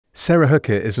Sara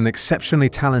Hooker is an exceptionally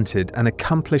talented and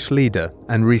accomplished leader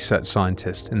and research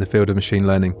scientist in the field of machine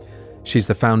learning. She's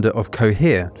the founder of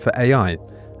Cohere For AI,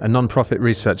 a non-profit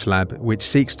research lab which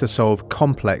seeks to solve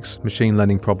complex machine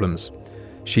learning problems.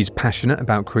 She's passionate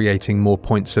about creating more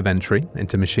points of entry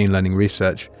into machine learning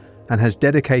research and has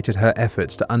dedicated her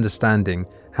efforts to understanding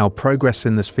how progress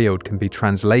in this field can be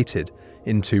translated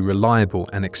into reliable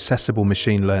and accessible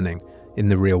machine learning in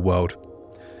the real world.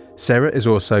 Sara is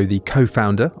also the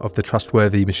co-founder of the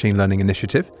Trustworthy ML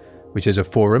Initiative, which is a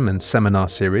forum and seminar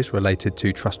series related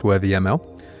to Trustworthy ML.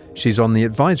 She's on the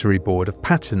advisory board of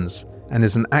Patterns and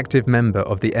is an active member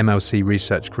of the MLC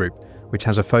Research Group, which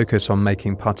has a focus on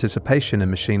making participation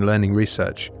in machine learning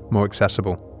research more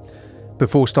accessible.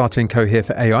 Before starting Cohere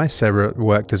For AI, Sara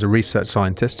worked as a research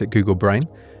scientist at Google Brain.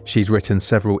 She's written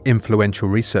several influential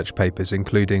research papers,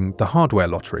 including The Hardware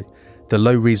Lottery, The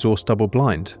Low Resource Double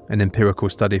Blind, an empirical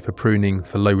study for pruning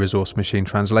for low resource machine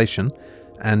translation,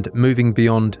 and Moving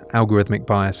Beyond Algorithmic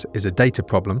Bias is a Data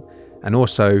Problem, and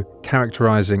also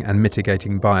Characterizing and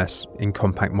Mitigating Bias in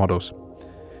Compact Models.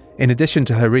 In addition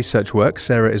to her research work,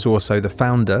 Sara is also the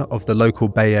founder of the local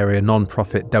Bay Area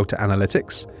non-profit Delta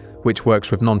Analytics, which works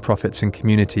with non-profits and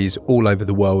communities all over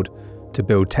the world to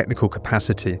build technical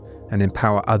capacity and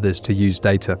empower others to use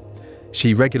data.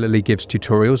 She regularly gives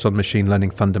tutorials on machine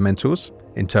learning fundamentals,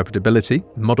 interpretability,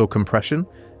 model compression,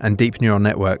 and deep neural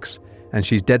networks, and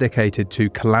she's dedicated to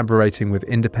collaborating with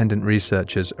independent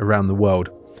researchers around the world.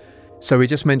 So we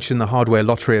just mentioned the hardware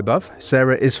lottery above.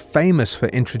 Sara is famous for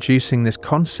introducing this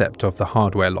concept of the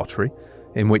hardware lottery,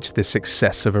 in which the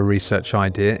success of a research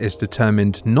idea is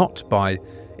determined not by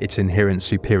its inherent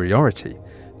superiority,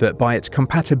 but by its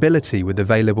compatibility with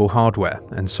available hardware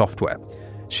and software.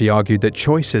 She argued that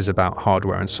choices about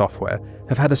hardware and software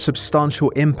have had a substantial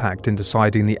impact in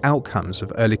deciding the outcomes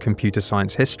of early computer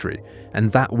science history,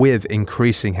 and that with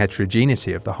increasing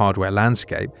heterogeneity of the hardware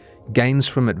landscape, gains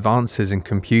from advances in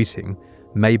computing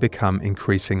may become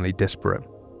increasingly disparate.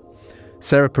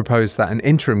 Sara proposed that an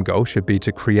interim goal should be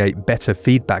to create better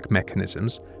feedback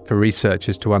mechanisms for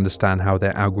researchers to understand how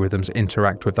their algorithms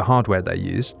interact with the hardware they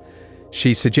use.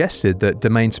 She suggested that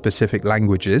domain-specific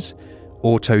languages,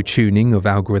 auto-tuning of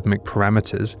algorithmic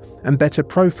parameters, and better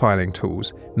profiling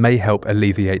tools may help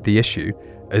alleviate the issue,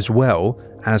 as well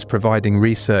as providing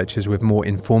researchers with more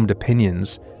informed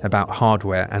opinions about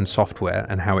hardware and software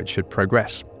and how it should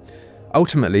progress.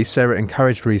 Ultimately, Sara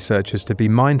encouraged researchers to be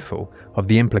mindful of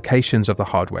the implications of the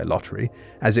hardware lottery,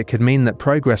 as it could mean that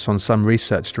progress on some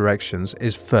research directions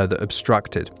is further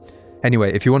obstructed.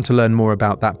 Anyway, if you want to learn more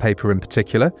about that paper in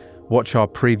particular, watch our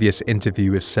previous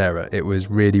interview with Sara. It was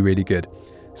really, really good.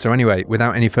 So anyway,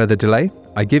 without any further delay,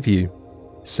 I give you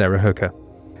Sara Hooker.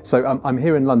 So I'm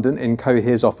here in London in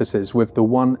Cohere's offices with the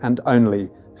one and only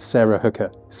Sara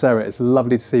Hooker. Sara, it's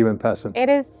lovely to see you in person. It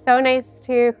is so nice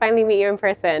to finally meet you in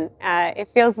person. It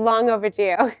feels long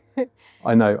overdue.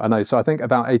 I know. So I think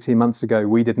about 18 months ago,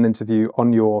 we did an interview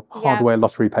on your hardware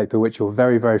lottery paper, which you're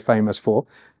very, very famous for.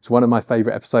 It's one of my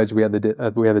favorite episodes we ever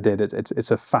did.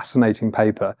 It's a fascinating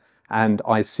paper. And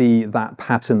I see that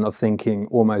pattern of thinking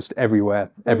almost everywhere,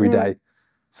 every day.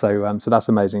 So that's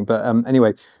amazing. But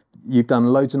anyway, you've done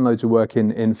loads and loads of work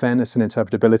in fairness and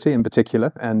interpretability in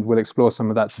particular, and we'll explore some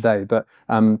of that today. But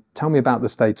tell me about the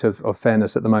state of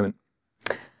fairness at the moment.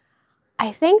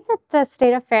 I think that the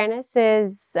state of fairness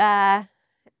is,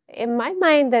 in my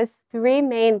mind, there's three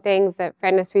main things that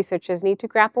fairness researchers need to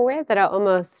grapple with that are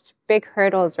almost big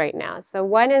hurdles right now. So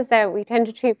one is that we tend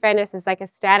to treat fairness as like a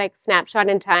static snapshot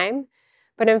in time.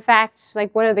 But in fact,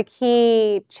 like one of the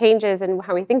key changes in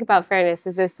how we think about fairness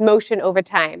is this motion over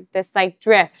time, this like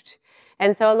drift.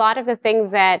 And so a lot of the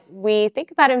things that we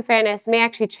think about in fairness may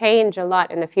actually change a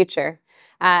lot in the future.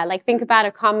 Like think about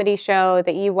a comedy show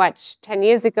that you watched 10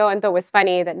 years ago and thought was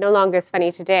funny that no longer is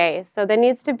funny today. So there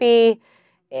needs to be,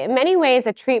 in many ways,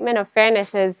 a treatment of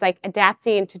fairness is like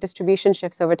adapting to distribution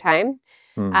shifts over time.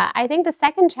 I think the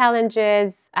second challenge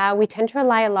is we tend to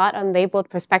rely a lot on labeled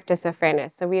perspectives of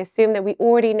fairness. So we assume that we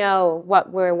already know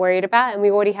what we're worried about and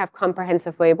we already have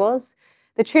comprehensive labels.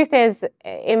 The truth is,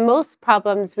 in most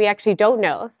problems, we actually don't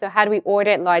know. So how do we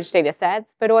audit large data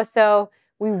sets? But also,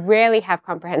 we rarely have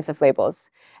comprehensive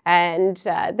labels. And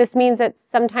this means that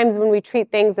sometimes when we treat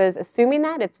things as assuming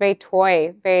that, it's very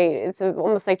toy, it's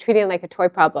almost like treating it like a toy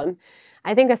problem.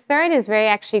 I think the third is very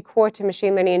actually core to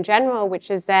machine learning in general, which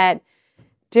is that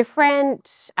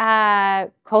different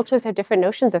cultures have different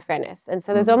notions of fairness. And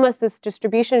so there's almost this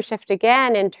distribution shift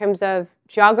again in terms of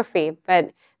geography,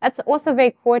 but that's also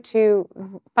very core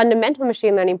to fundamental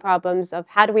machine learning problems of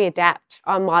how do we adapt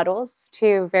our models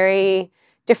to very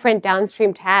different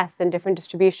downstream tasks and different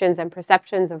distributions and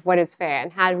perceptions of what is fair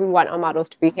and how do we want our models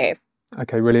to behave.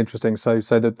 Okay, really interesting. So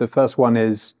the first one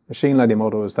is machine learning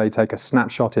models, they take a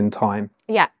snapshot in time.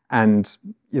 Yeah. And,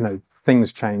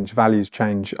 things change, values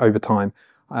change over time.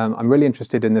 I'm really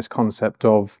interested in this concept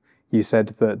of, you said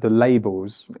that the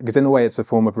labels, because in a way it's a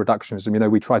form of reductionism.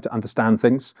 We try to understand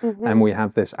things, and we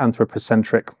have this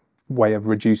anthropocentric way of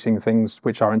reducing things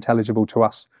which are intelligible to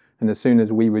us. And as soon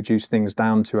as we reduce things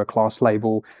down to a class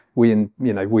label, we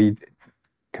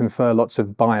confer lots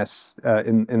of bias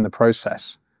in the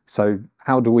process. So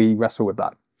how do we wrestle with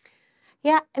that?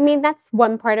 Yeah, I mean, that's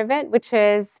one part of it, which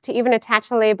is to even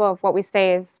attach a label of what we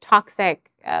say is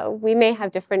toxic. We may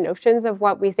have different notions of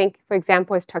what we think, for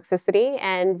example, is toxicity,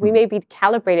 and we may be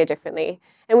calibrated differently.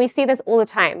 And we see this all the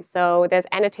time. So there's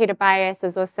annotator bias,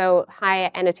 there's also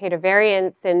high annotator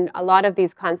variance in a lot of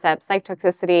these concepts like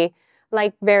toxicity,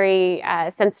 like very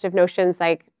sensitive notions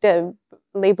like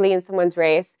labeling someone's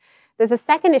race. There's a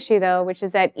second issue, though, which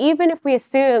is that even if we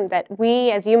assume that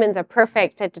we as humans are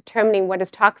perfect at determining what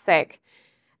is toxic,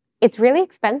 it's really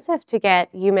expensive to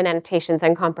get human annotations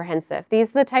and comprehensive.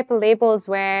 These are the type of labels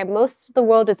where most of the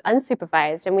world is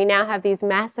unsupervised, and we now have these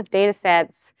massive data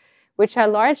sets which are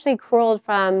largely crawled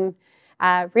from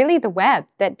really the web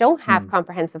that don't have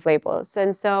comprehensive labels.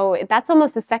 And so that's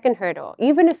almost the second hurdle.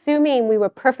 Even assuming we were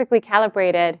perfectly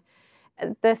calibrated,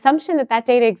 the assumption that that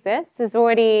data exists is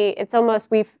already, it's almost,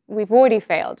 we've already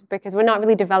failed because we're not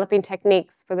really developing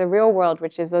techniques for the real world,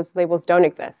 which is those labels don't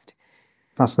exist.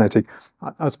 Fascinating.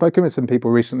 I've spoken with some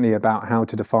people recently about how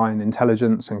to define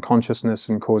intelligence and consciousness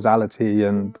and causality,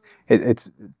 and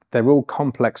they're all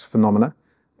complex phenomena.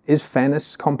 Is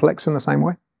fairness complex in the same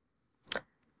way?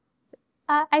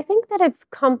 I think that it's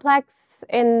complex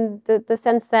in the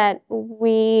sense that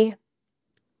when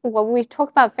we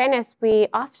talk about fairness, we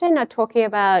often are talking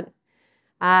about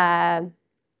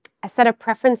a set of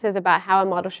preferences about how a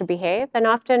model should behave, and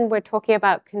often we're talking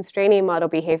about constraining model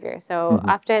behavior. So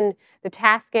often the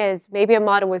task is maybe a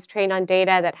model was trained on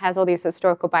data that has all these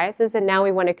historical biases, and now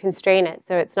we want to constrain it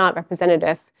so it's not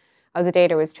representative of the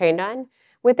data it was trained on.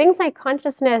 With things like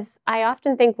consciousness, I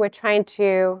often think we're trying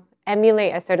to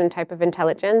emulate a certain type of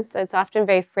intelligence. It's often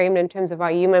very framed in terms of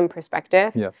our human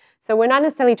perspective. Yeah. So we're not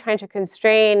necessarily trying to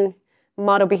constrain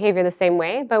model behavior the same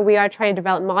way, but we are trying to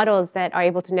develop models that are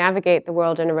able to navigate the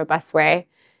world in a robust way.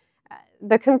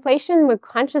 The conflation with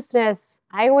consciousness,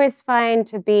 I always find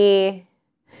to be,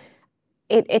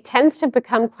 it tends to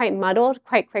become quite muddled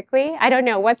quite quickly. I don't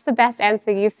know, what's the best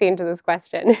answer you've seen to this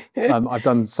question? I've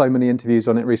done so many interviews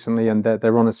on it recently, and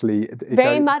they're honestly...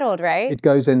 Very muddled, right? It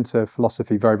goes into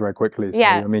philosophy very, very quickly. So,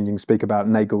 yeah. I mean, you can speak about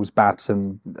Nagel's bat,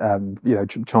 and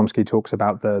Chomsky talks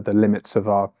about the limits of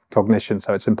our cognition,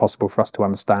 so it's impossible for us to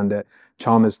understand it.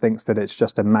 Chalmers thinks that it's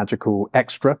just a magical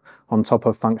extra on top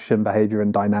of function, behavior,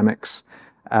 and dynamics.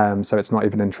 So it's not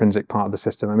even an intrinsic part of the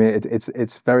system. I mean,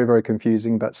 it's very, very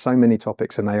confusing, but so many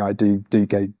topics in AI do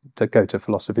go to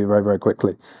philosophy very, very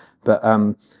quickly. But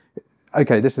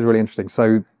okay, this is really interesting.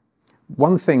 So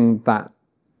one thing that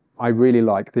I really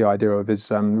like the idea of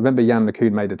is, remember Jan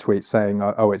LeCun made a tweet saying,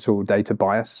 oh, it's all data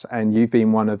bias, and you've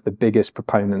been one of the biggest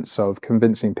proponents of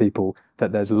convincing people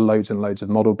that there's loads and loads of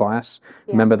model bias.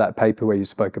 Yeah. Remember that paper where you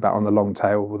spoke about on the long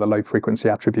tail or the low frequency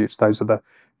attributes? Those are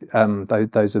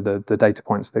the data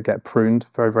points that get pruned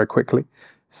very, very quickly.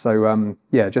 So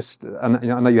yeah, and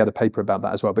I know you had a paper about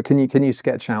that as well, but can you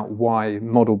sketch out why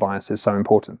model bias is so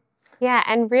important? Yeah,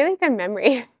 and really good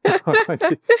memory.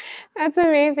 That's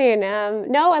amazing.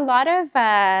 No, a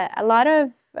lot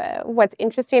of what's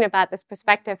interesting about this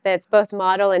perspective that it's both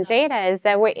model and data is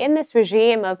that we're in this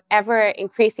regime of ever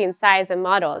increasing size in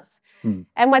models.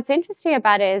 And what's interesting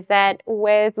about it is that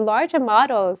with larger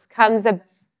models comes a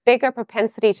bigger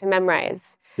propensity to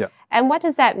memorize. Yeah. And what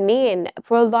does that mean?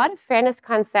 For a lot of fairness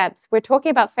concepts, we're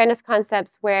talking about fairness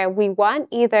concepts where we want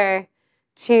either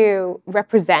to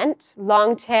represent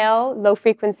long tail, low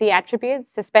frequency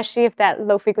attributes, especially if that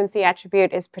low frequency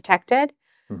attribute is protected.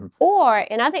 Or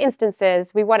in other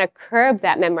instances, we want to curb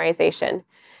that memorization.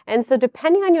 And so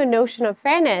depending on your notion of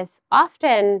fairness,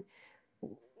 often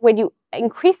when you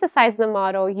increase the size of the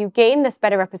model, you gain this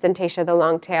better representation of the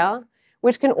long tail,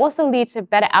 which can also lead to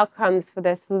better outcomes for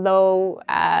this low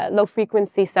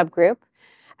frequency subgroup.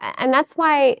 And that's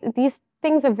why these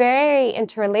things are very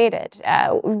interrelated.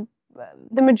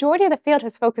 The majority of the field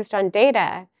has focused on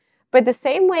data, but the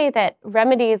same way that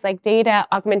remedies like data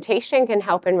augmentation can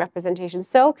help in representation,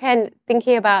 so can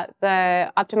thinking about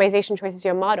the optimization choices of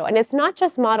your model. And it's not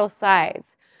just model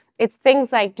size. It's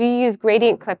things like, do you use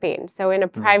gradient clipping? So in a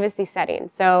privacy setting.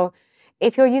 So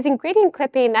if you're using gradient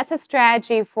clipping, that's a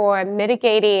strategy for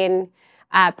mitigating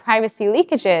privacy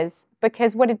leakages,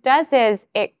 because what it does is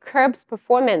it curbs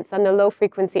performance on the low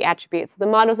frequency attributes. So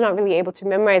the model's not really able to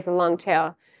memorize the long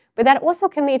tail. But that also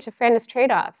can lead to fairness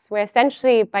trade-offs, where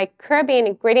essentially by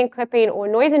curbing gradient clipping or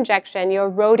noise injection, you're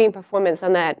eroding performance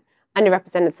on that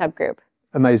underrepresented subgroup.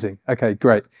 Amazing. Okay,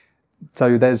 great.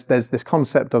 So there's this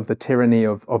concept of the tyranny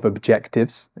of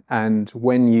objectives, and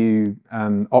when you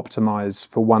optimize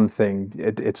for one thing,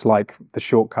 it's like the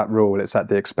shortcut rule. It's at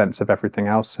the expense of everything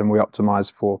else, and we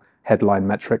optimize for headline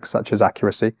metrics such as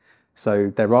accuracy.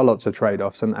 So there are lots of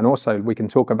trade-offs, and also we can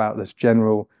talk about this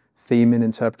general theme in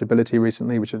interpretability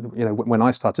recently, which, when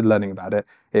I started learning about it,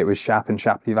 it was SHAP and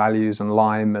Shapley values and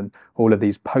LIME and all of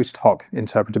these post hoc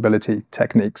interpretability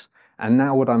techniques. And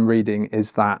now what I'm reading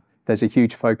is that there's a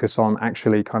huge focus on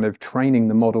actually kind of training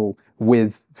the model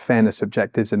with fairness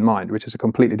objectives in mind, which is a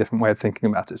completely different way of thinking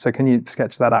about it. So can you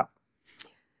sketch that out?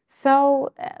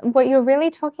 So what you're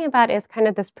really talking about is kind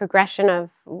of this progression of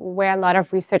where a lot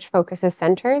of research focus is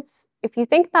centered. If you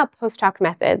think about post hoc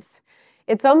methods,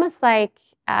 it's almost like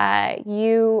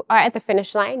you are at the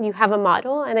finish line, you have a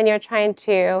model, and then you're trying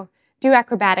to do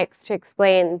acrobatics to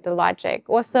explain the logic.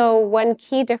 Also, one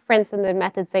key difference in the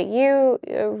methods that you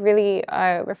really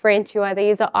are referring to are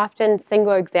these are often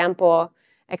single example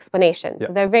explanations. Yeah.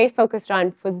 So they're very focused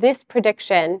on, for this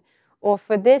prediction or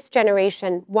for this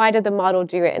generation, why did the model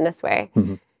do it in this way?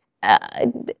 Mm-hmm.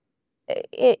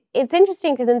 It's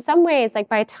interesting because in some ways, like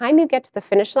by the time you get to the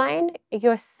finish line,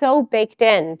 you're so baked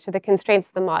in to the constraints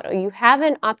of the model. You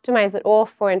haven't optimized it all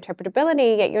for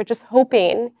interpretability, yet you're just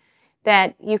hoping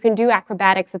that you can do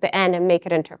acrobatics at the end and make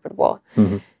it interpretable.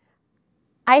 Mm-hmm.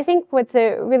 I think what's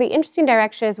a really interesting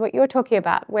direction is what you're talking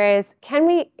about, whereas can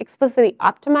we explicitly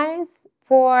optimize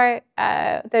for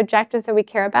the objectives that we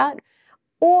care about?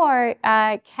 Or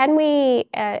can we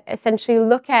essentially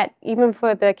look at, even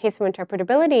for the case of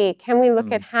interpretability, can we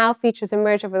look at how features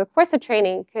emerge over the course of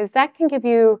training? Because that can give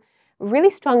you a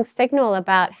really strong signal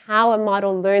about how a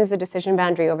model learns the decision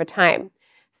boundary over time.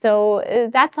 So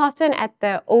that's often at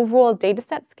the overall data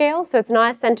set scale. So it's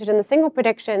not centered in the single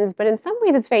predictions, but in some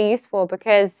ways it's very useful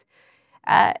because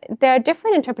there are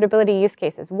different interpretability use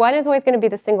cases. One is always going to be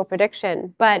the single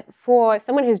prediction, but for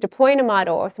someone who's deploying a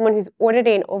model or someone who's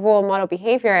auditing overall model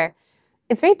behavior,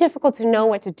 it's very difficult to know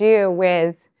what to do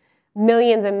with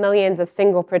millions and millions of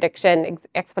single prediction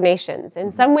explanations.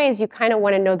 In some ways, you kind of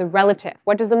want to know the relative.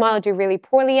 What does the model do really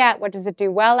poorly at? What does it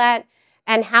do well at?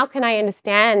 And how can I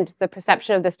understand the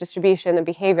perception of this distribution, the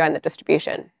behavior on the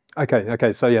distribution?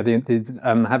 Okay. So yeah,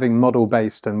 having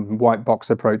model-based and white box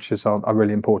approaches are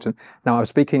really important. Now, I was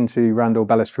speaking to Randall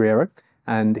Balistriero,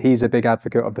 and he's a big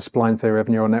advocate of the spline theory of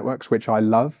neural networks, which I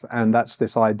love. And that's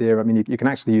this idea, I mean, you can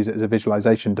actually use it as a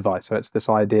visualization device. So it's this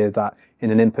idea that in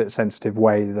an input-sensitive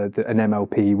way, an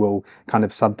MLP will kind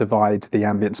of subdivide the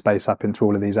ambient space up into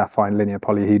all of these affine linear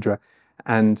polyhedra.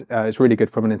 And it's really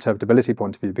good from an interpretability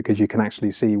point of view because you can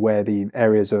actually see where the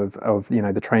areas of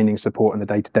the training support and the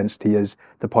data density is.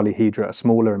 The polyhedra are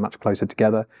smaller and much closer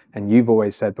together. And you've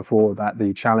always said before that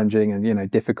the challenging and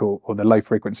difficult or the low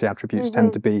frequency attributes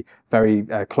tend to be very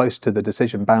close to the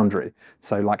decision boundary.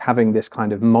 So like having this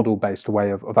kind of model-based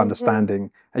way of understanding,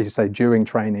 as you say, during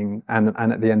training and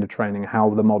at the end of training,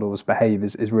 how the models behave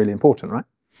is really important, right?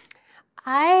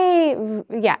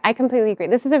 I completely agree.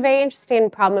 This is a very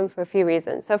interesting problem for a few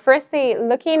reasons. So firstly,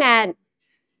 looking at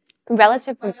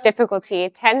relative difficulty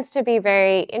tends to be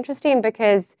very interesting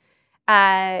because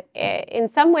in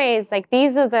some ways, like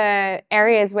these are the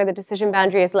areas where the decision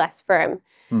boundary is less firm.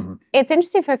 Mm-hmm. It's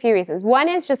interesting for a few reasons. One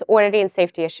is just auditing and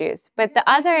safety issues. But the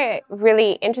other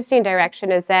really interesting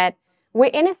direction is that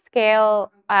we're in a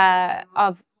scale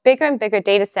of bigger and bigger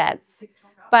data sets,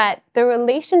 but the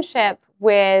relationship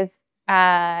with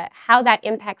how that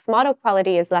impacts model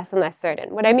quality is less and less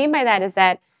certain. What I mean by that is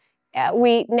that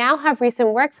we now have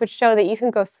recent works which show that you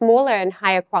can go smaller and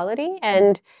higher quality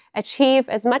and achieve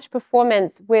as much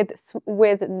performance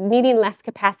with needing less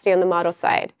capacity on the model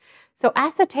side. So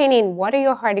ascertaining what are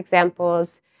your hard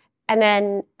examples and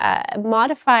then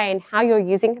modifying how you're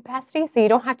using capacity so you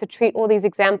don't have to treat all these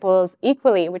examples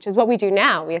equally, which is what we do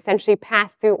now. We essentially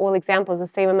pass through all examples the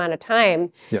same amount of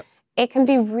time. Yeah. It can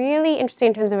be really interesting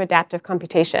in terms of adaptive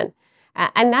computation.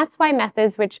 And that's why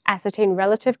methods which ascertain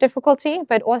relative difficulty,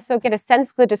 but also get a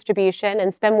sense of the distribution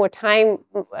and spend more time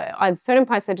on certain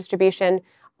parts of the distribution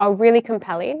are really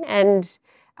compelling. And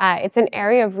it's an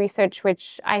area of research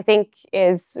which I think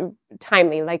is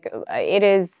timely. Like it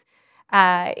is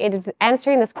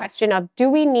answering this question of, do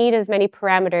we need as many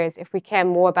parameters if we care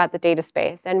more about the data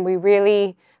space? And we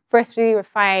really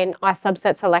refine our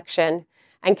subset selection.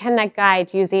 And can that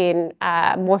guide using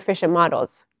more efficient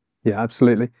models? Yeah,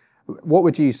 absolutely. What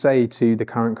would you say to the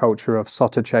current culture of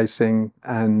SOTA chasing?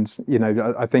 And, you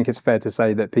know, I think it's fair to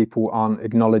say that people aren't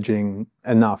acknowledging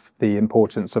enough the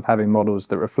importance of having models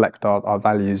that reflect our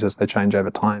values as they change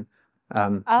over time.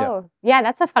 Yeah,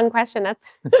 that's a fun question. That's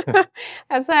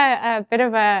that's a bit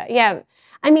of a, yeah.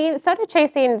 I mean, SOTA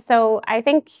chasing, so I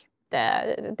think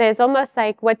there's almost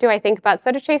like, what do I think about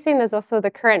SOTA chasing? There's also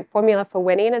the current formula for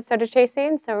winning at SOTA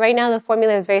chasing. So right now the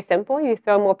formula is very simple. You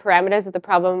throw more parameters at the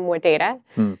problem, more data.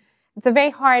 It's a very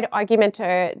hard argument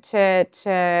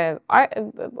very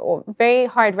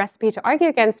hard recipe to argue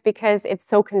against because it's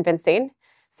so convincing.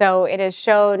 So it has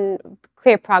shown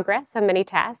clear progress on many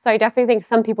tasks. So I definitely think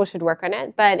some people should work on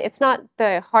it, but it's not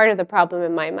the heart of the problem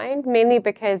in my mind, mainly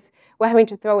because we're having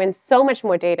to throw in so much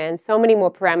more data and so many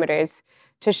more parameters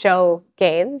to show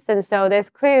gains. And so there's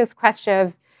clearly this question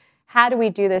of how do we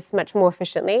do this much more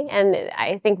efficiently? And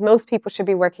I think most people should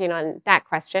be working on that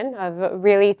question of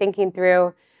really thinking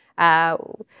through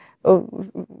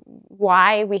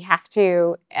why we have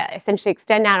to essentially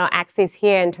extend out our axes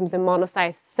here in terms of model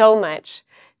size so much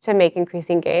to make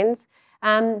increasing gains.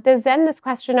 There's then this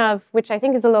question of, which I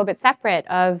think is a little bit separate,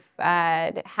 of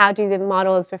how do the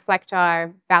models reflect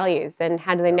our values and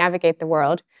how do they navigate the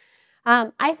world?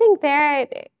 I think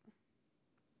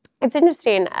it's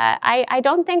interesting. I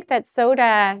don't think that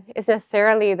SOTA is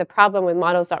necessarily the problem with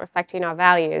models not reflecting our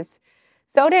values.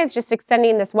 SOTA is just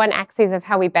extending this one axis of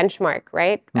how we benchmark,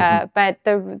 right? But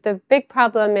the big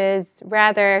problem is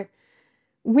rather,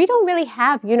 we don't really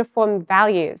have uniform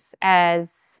values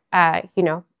as, you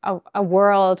know, a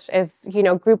world, as, you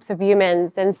know, groups of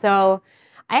humans. And so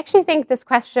I actually think this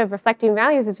question of reflecting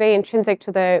values is very intrinsic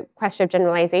to the question of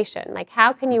generalization. Like,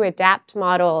 how can you adapt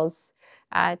models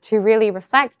to really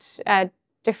reflect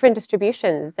different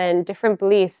distributions and different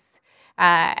beliefs?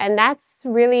 And that's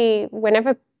really,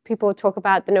 whenever people talk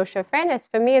about the notion of fairness,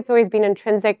 for me, it's always been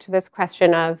intrinsic to this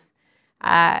question of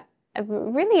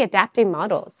really adapting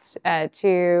models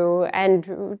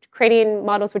and creating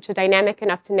models which are dynamic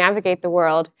enough to navigate the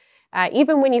world,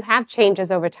 even when you have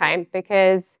changes over time.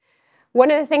 Because one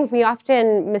of the things we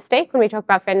often mistake when we talk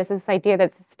about fairness is this idea that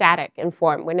it's static in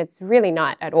form, when it's really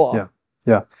not at all.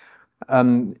 Yeah.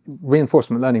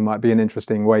 Reinforcement learning might be an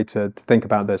interesting way to think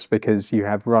about this, because you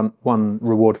have one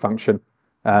reward function.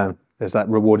 There's that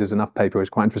reward is enough paper, is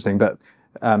quite interesting, but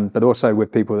also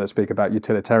with people that speak about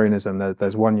utilitarianism,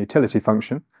 there's one utility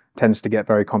function, tends to get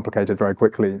very complicated very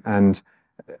quickly. And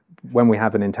when we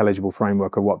have an intelligible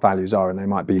framework of what values are, and they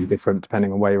might be different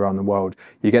depending on where you are in the world,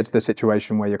 you get to the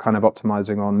situation where you're kind of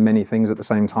optimizing on many things at the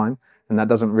same time, and that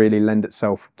doesn't really lend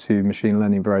itself to machine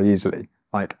learning very easily.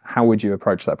 Like, how would you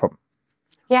approach that problem?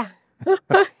 Yeah.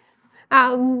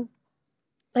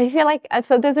 I feel like,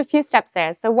 so there's a few steps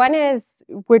there. So one is,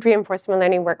 would reinforcement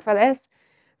learning work for this?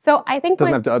 So I think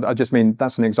I just mean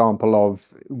that's an example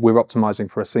of we're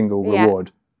optimizing for a single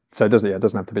reward. So it doesn't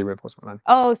have to be reinforcement learning.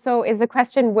 Oh, so is the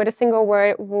question, would a single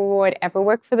reward ever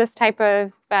work for this type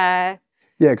of?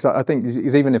 Yeah, because I think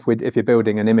even if you're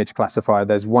building an image classifier,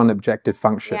 there's one objective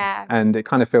function, and it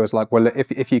kind of feels like, well,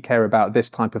 if you care about this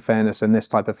type of fairness and this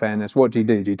type of fairness, what do?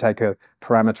 Do you take a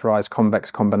parameterized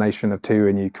convex combination of two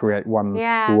and you create one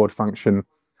reward function?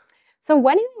 So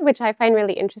one which I find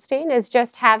really interesting is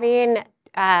just having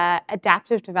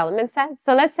adaptive development sets.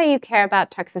 So let's say you care about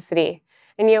toxicity,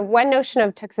 and you have one notion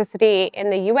of toxicity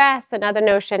in the US, another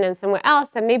notion in somewhere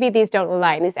else, and maybe these don't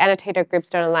align, these annotator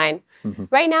groups don't align.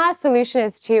 Right now, our solution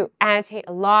is to annotate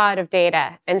a lot of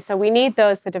data, and so we need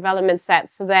those for development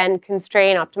sets to then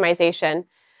constrain optimization.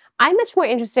 I'm much more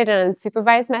interested in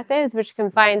unsupervised methods, which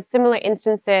can find similar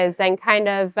instances and kind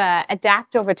of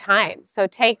adapt over time. So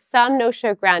take some notion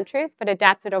of ground truth, but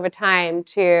adapt it over time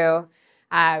to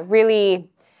really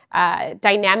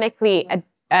dynamically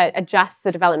adjust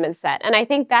the development set. And I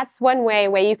think that's one way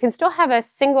where you can still have a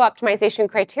single optimization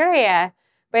criteria,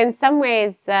 but in some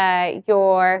ways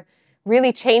you're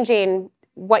really changing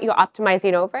what you're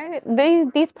optimizing over.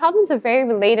 These problems are very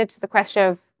related to the question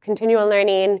of continual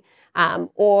learning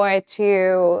or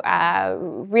to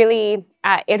really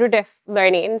iterative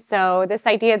learning. So this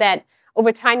idea that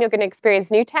over time you're going to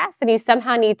experience new tasks and you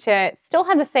somehow need to still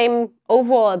have the same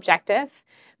overall objective,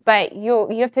 but you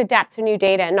have to adapt to new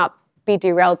data and not be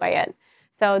derailed by it.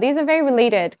 So these are very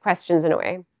related questions in a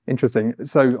way. Interesting.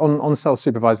 So on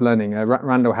self-supervised learning,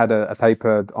 Randall had a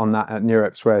paper on that at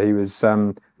NeurIPS where he was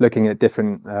looking at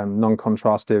different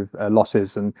non-contrastive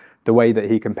losses, and the way that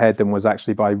he compared them was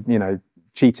actually by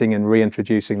cheating and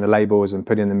reintroducing the labels and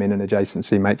putting them in an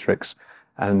adjacency matrix.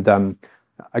 And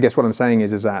I guess what I'm saying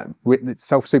is that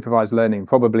self-supervised learning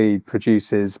probably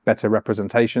produces better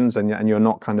representations, and you're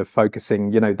not kind of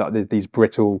focusing, these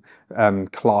brittle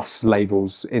class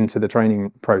labels into the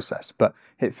training process. But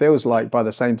it feels like, by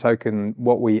the same token,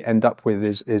 what we end up with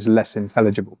is less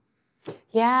intelligible.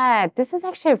 Yeah, this is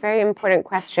actually a very important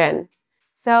question.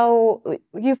 So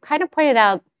you've kind of pointed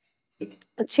out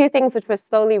two things which we're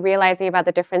slowly realizing about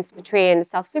the difference between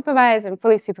self-supervised and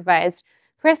fully supervised.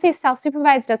 Firstly,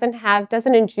 self-supervised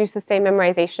doesn't induce the same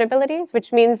memorization abilities,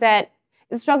 which means that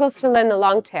it struggles to learn the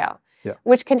long tail,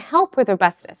 which can help with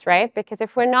robustness, right? Because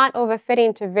if we're not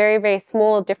overfitting to very, very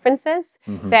small differences,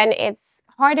 then it's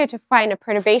harder to find a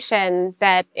perturbation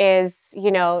that is,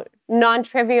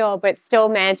 non-trivial but still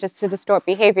manages to distort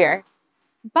behavior.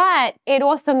 But it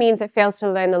also means it fails to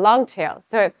learn the long tail.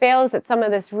 So it fails at some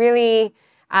of this really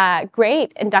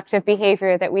great inductive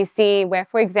behavior that we see where,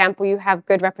 for example, you have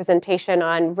good representation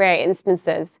on rare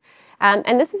instances.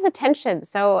 And this is a tension.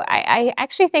 So I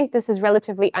actually think this is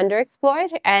relatively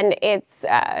underexplored. And it's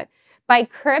by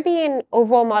curbing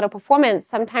overall model performance,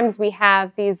 sometimes we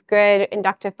have these good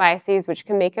inductive biases which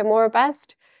can make it more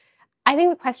robust. I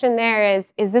think the question there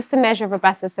is this the measure of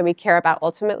robustness that we care about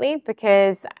ultimately?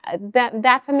 Because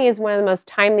that for me is one of the most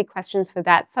timely questions for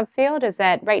that subfield, is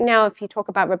that right now, if you talk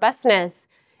about robustness,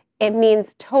 it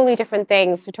means totally different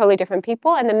things to totally different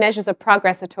people, and the measures of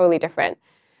progress are totally different.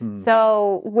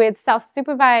 So with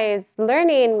self-supervised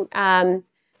learning,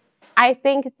 I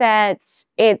think that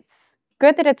it's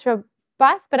good that it's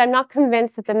robust, but I'm not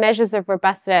convinced that the measures of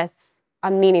robustness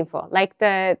are meaningful. Like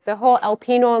the whole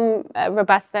LP norm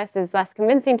robustness is less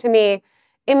convincing to me.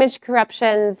 Image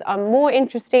corruptions are more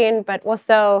interesting, but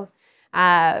also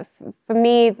for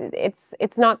me,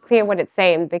 it's not clear what it's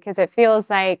saying, because it feels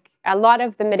like a lot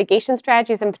of the mitigation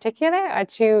strategies in particular are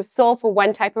to solve for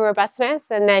one type of robustness,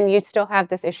 and then you still have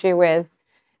this issue with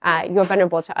you're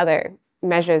vulnerable to other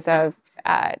measures of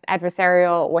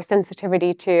adversarial or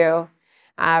sensitivity to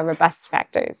robust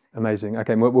factors. Amazing.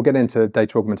 Okay, we'll get into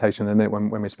data augmentation in a minute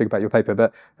when we speak about your paper.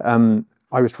 But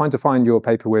I was trying to find your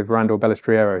paper with Randall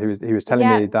Bellistriero. He was telling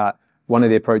me that one of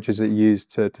the approaches that you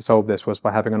used to solve this was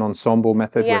by having an ensemble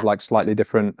method with like slightly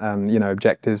different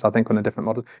objectives, I think, on a different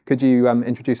model. Could you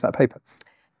introduce that paper?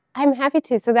 I'm happy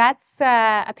to. So that's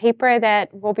a paper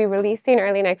that we'll be releasing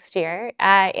early next year.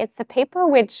 It's a paper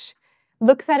which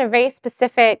looks at a very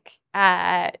specific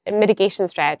mitigation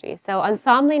strategy. So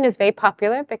ensembling is very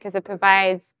popular because it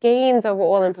provides gains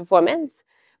overall in performance,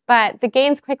 but the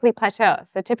gains quickly plateau.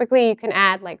 So typically you can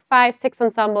add like 5, 6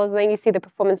 ensembles, and then you see the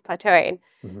performance plateauing.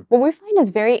 What we find is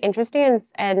very interesting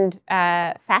and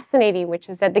fascinating, which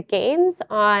is that the gains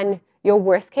on your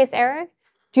worst case error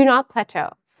do not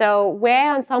plateau. So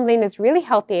where ensembling is really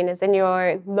helping is in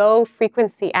your low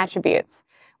frequency attributes.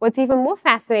 What's even more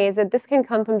fascinating is that this can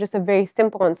come from just a very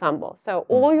simple ensemble. So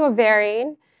all you're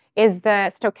varying is the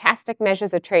stochastic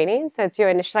measures of training. So it's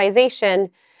your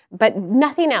initialization, but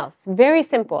nothing else. Very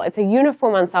simple. It's a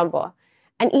uniform ensemble.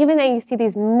 And even then, you see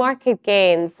these market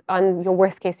gains on your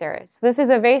worst case errors. This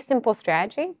is a very simple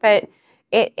strategy, but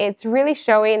it's really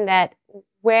showing that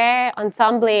where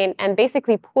ensembling and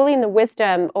basically pooling the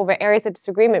wisdom over areas of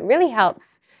disagreement really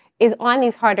helps is on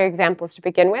these harder examples to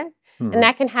begin with. And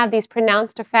that can have these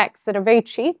pronounced effects that are very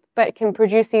cheap, but can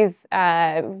produce these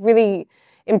really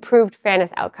improved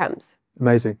fairness outcomes.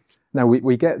 Amazing. Now,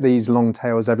 we get these long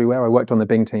tails everywhere. I worked on the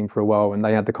Bing team for a while, and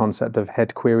they had the concept of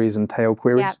head queries and tail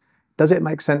queries. Yep. Does it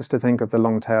make sense to think of the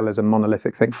long tail as a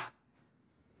monolithic thing?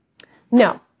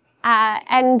 No.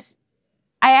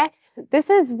 This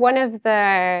is one of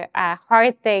the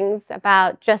hard things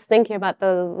about just thinking about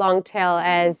the long tail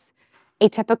as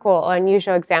atypical or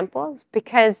unusual examples,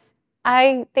 because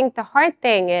I think the hard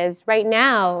thing is right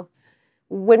now,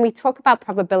 when we talk about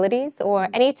probabilities or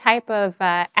any type of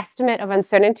estimate of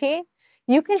uncertainty,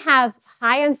 you can have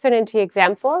high uncertainty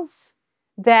examples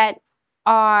that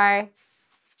are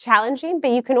challenging,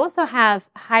 but you can also have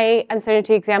high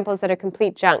uncertainty examples that are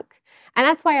complete junk. And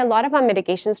that's why a lot of our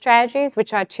mitigation strategies,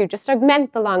 which are to just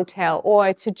augment the long tail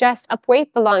or to just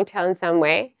upweight the long tail in some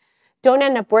way, don't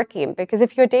end up working. Because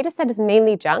if your data set is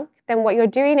mainly junk, then what you're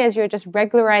doing is you're just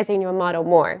regularizing your model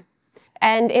more.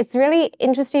 And it's really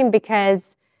interesting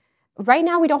because right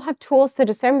now we don't have tools to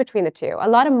discern between the two. A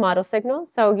lot of model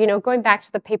signals, so going back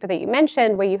to the paper that you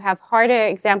mentioned where you have harder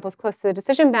examples close to the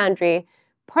decision boundary,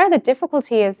 part of the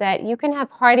difficulty is that you can have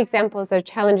hard examples that are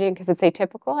challenging because it's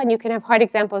atypical, and you can have hard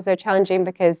examples that are challenging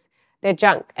because they're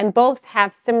junk, and both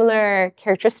have similar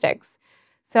characteristics.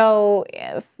 So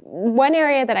one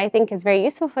area that I think is very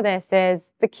useful for this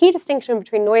is the key distinction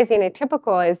between noisy and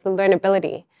atypical is the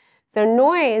learnability. So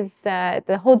noise,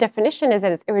 the whole definition is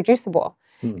that it's irreducible.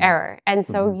 error. And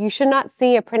so you should not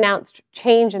see a pronounced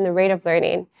change in the rate of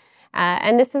learning.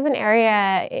 And this is an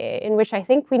area in which I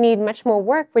think we need much more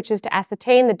work, which is to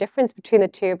ascertain the difference between the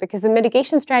two, because the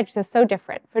mitigation strategies are so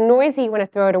different. For noisy, you want to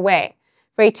throw it away.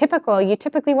 For atypical, you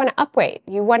typically want to upweight.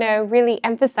 You want to really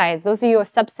emphasize. Those are your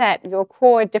subset, your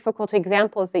core difficulty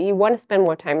examples that you want to spend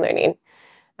more time learning.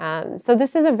 So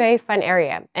this is a very fun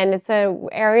area, and it's an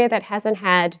area that hasn't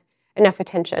had enough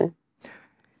attention.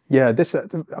 Yeah,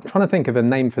 I'm trying to think of a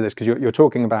name for this, because you're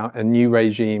talking about a new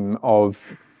regime of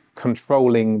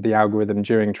controlling the algorithm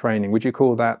during training. Would you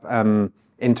call that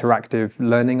interactive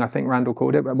learning? I think Randall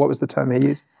called it. What was the term he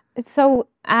used? So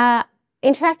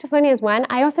interactive learning is one.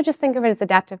 I also just think of it as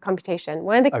adaptive computation.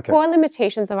 One of the core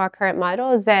limitations of our current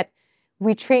model is that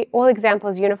we treat all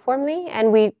examples uniformly,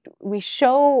 and we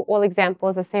show all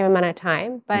examples the same amount of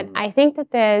time. But I think that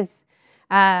there's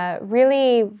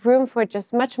really room for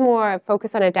just much more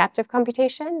focus on adaptive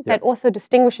computation that also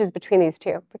distinguishes between these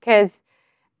two, because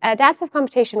adaptive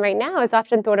computation right now is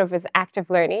often thought of as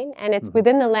active learning, and it's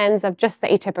within the lens of just the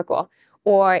atypical.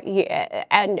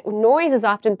 And noise is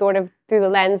often thought of through the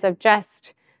lens of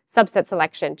just subset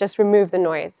selection, just remove the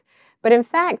noise. But in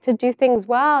fact, to do things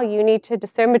well, you need to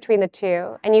discern between the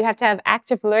two, and you have to have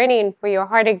active learning for your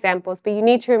hard examples, but you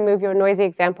need to remove your noisy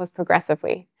examples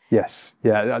progressively. Yes,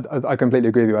 yeah, I completely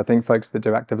agree with you. I think folks that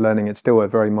do active learning, it's still a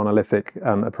very monolithic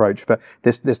approach. But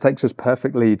this takes us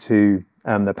perfectly to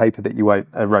the paper that you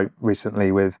wrote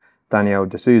recently with Danielle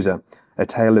D'Souza, A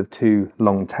Tale of Two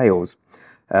Long Tails.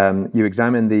 You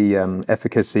examine the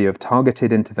efficacy of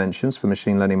targeted interventions for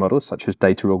machine learning models, such as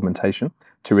data augmentation,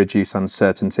 to reduce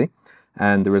uncertainty.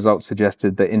 And the results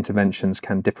suggested that interventions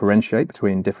can differentiate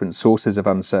between different sources of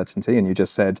uncertainty, and you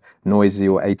just said noisy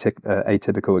or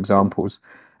atypical examples,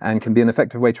 and can be an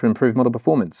effective way to improve model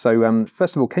performance. So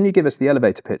first of all, can you give us the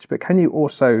elevator pitch, but can you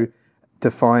also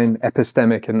define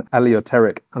epistemic and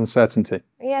aleatoric uncertainty?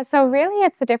 Yeah, so really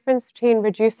it's the difference between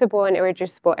reducible and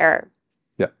irreducible error.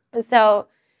 Yeah. So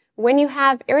when you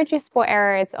have irreducible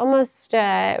error, it's almost the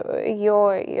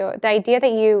idea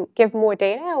that you give more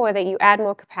data or that you add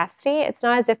more capacity. It's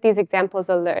not as if these examples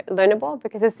are learnable,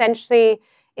 because essentially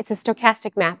it's a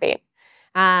stochastic mapping.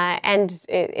 And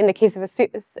in the case of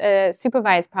a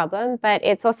supervised problem, but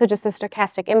it's also just a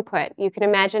stochastic input. You can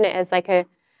imagine it as like a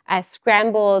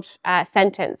scrambled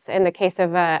sentence in the case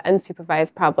of an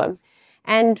unsupervised problem.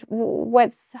 And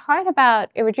what's hard about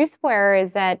irreducible error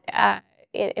is that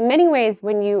in many ways,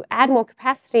 when you add more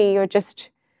capacity, you're just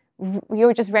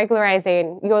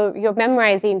regularizing. You're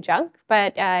memorizing junk,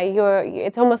 but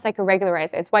it's almost like a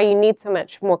regularizer. It's why you need so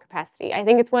much more capacity. I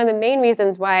think it's one of the main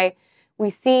reasons why we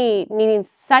see needing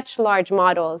such large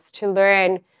models to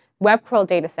learn web crawl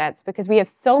data sets, because we have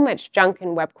so much junk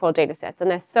in web crawl data sets,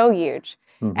 and they're so huge.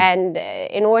 And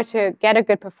in order to get a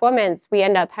good performance, we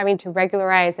end up having to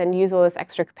regularize and use all this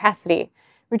extra capacity.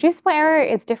 Reducible error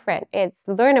is different. It's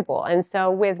learnable. And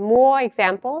so with more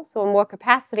examples or more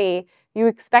capacity, you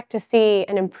expect to see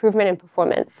an improvement in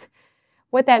performance.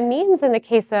 What that means in the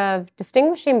case of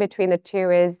distinguishing between the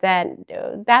two is that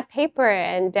that paper,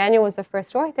 and Daniel was the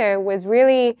first author, was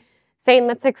really saying,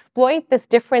 let's exploit this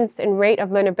difference in rate of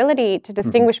learnability to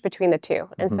distinguish between the two.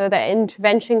 And so that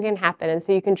intervention can happen. And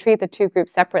so you can treat the two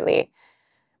groups separately.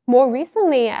 More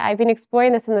recently, I've been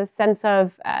exploring this in the sense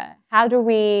of how do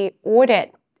we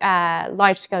audit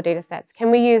large-scale data sets? Can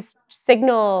we use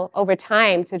signal over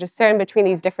time to discern between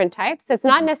these different types? It's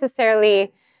not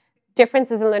necessarily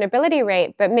differences in learnability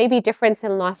rate, but maybe difference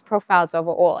in loss profiles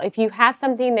overall. If you have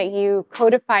something that you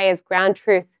codify as ground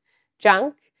truth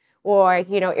junk or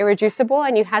irreducible,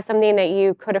 and you have something that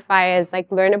you codify as like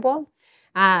learnable,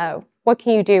 what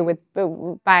can you do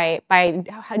by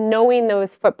knowing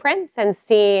those footprints and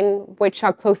seeing which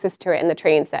are closest to it in the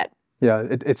training set? Yeah,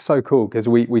 it's so cool, because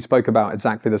we spoke about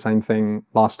exactly the same thing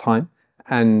last time,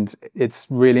 and it's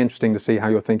really interesting to see how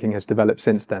your thinking has developed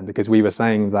since then, because we were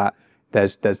saying that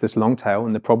there's this long tail,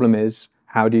 and the problem is,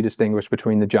 how do you distinguish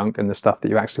between the junk and the stuff that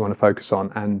you actually want to focus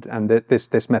on? And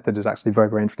this method is actually a very,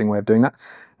 very interesting way of doing that.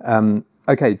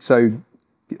 Okay, so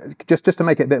just to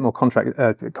make it a bit more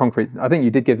concrete, I think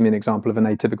you did give me an example of an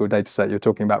atypical data set. You're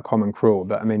talking about common crawl,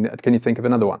 but I mean, can you think of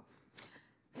another one?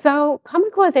 So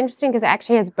Common Crawl is interesting because it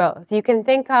actually has both. You can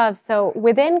think of, so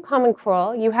within Common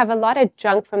Crawl, you have a lot of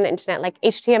junk from the internet, like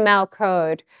HTML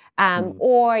code,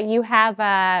 or you have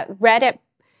Reddit,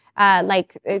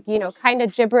 kind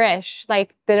of gibberish,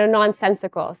 like that are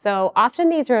nonsensical. So often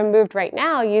these are removed right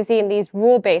now using these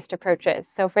rule-based approaches.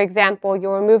 So for example,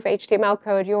 you'll remove HTML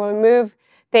code, you'll remove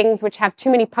things which have too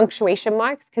many punctuation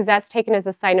marks, because that's taken as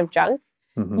a sign of junk.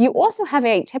 You also have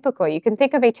atypical. You can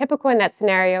think of atypical in that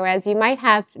scenario as you might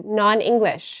have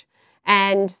non-English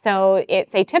And so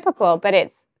it's atypical, but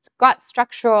it's got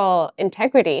structural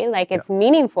integrity, like it's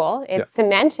meaningful, it's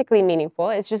semantically meaningful,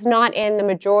 it's just not in the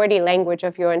majority language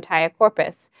of your entire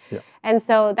corpus. And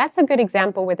so that's a good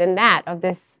example within that of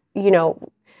this, you know,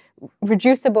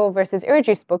 reducible versus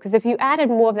irreducible, because if you added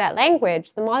more of that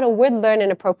language, the model would learn an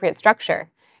appropriate structure.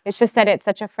 It's just that it's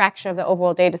such a fraction of the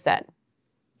overall data set.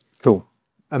 Cool.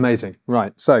 Amazing.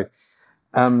 Right. So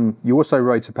you also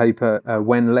wrote a paper,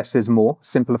 When Less is More,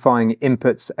 Simplifying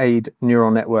Inputs Aid Neural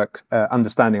Network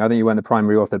Understanding. I think you weren't the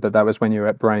primary author, but that was when you were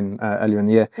at Brain earlier in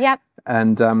the year. Yep.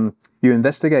 And you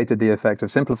investigated the effect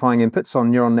of simplifying inputs on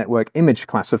neural network image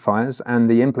classifiers and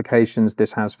the implications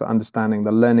this has for understanding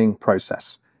the learning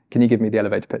process. Can you give me the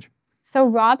elevator pitch? So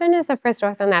Robin is the first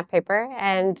author on that paper,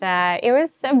 and it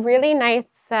was a really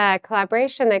nice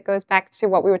collaboration that goes back to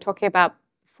what we were talking about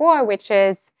before, which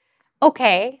is,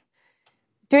 okay,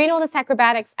 doing all this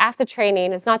acrobatics after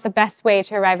training is not the best way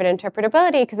to arrive at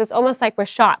interpretability, because it's almost like we're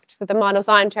shocked that the model's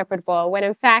not interpretable, when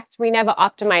in fact we never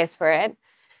optimize for it.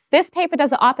 This paper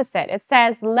does the opposite. It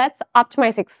says, let's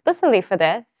optimize explicitly for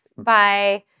this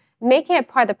by making it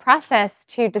part of the process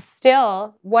to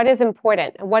distill what is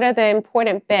important, what are the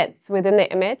important bits within the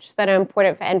image that are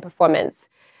important for end performance.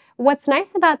 What's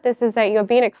nice about this is that you're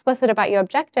being explicit about your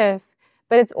objective,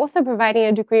 but it's also providing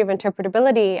a degree of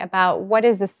interpretability about what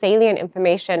is the salient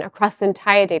information across the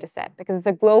entire data set, because it's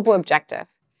a global objective.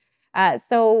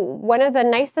 So one of the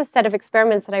nicest set of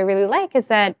experiments that I really like is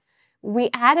that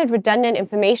we added redundant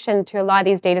information to a lot of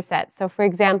these data sets. So for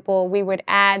example, we would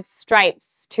add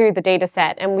stripes to the data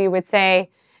set, and we would say,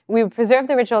 we would preserve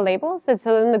the original labels. And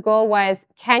so then the goal was,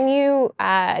 can you,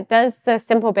 does the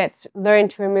simple bits learn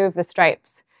to remove the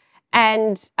stripes?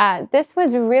 And this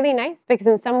was really nice because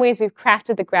in some ways we've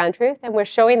crafted the ground truth and we're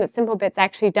showing that simple bits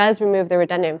actually does remove the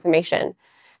redundant information.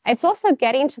 It's also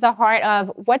getting to the heart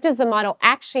of what does the model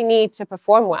actually need to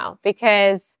perform well?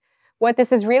 Because what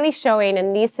this is really showing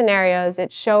in these scenarios,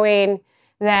 it's showing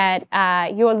that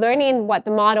you're learning what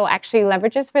the model actually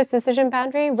leverages for its decision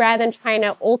boundary rather than trying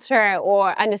to alter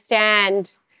or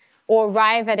understand or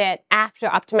arrive at it after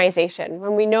optimization,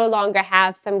 when we no longer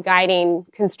have some guiding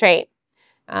constraint.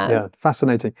 Yeah,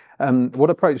 fascinating. What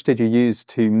approach did you use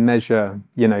to measure,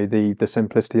 you know, the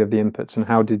simplicity of the inputs,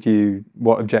 and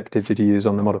what objective did you use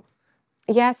on the model?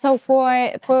 Yeah, so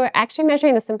for actually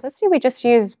measuring the simplicity, we just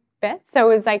used bits. So it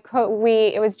was like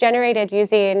it was generated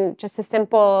using just a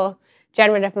simple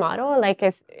generative model,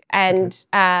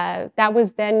 that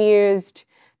was then used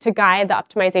to guide the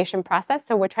optimization process.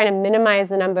 So we're trying to minimize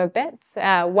the number of bits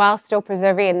while still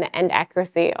preserving the end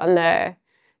accuracy on the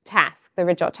task, the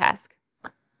original task.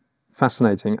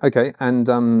 Fascinating. Okay,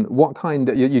 and what kind?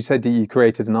 You said that you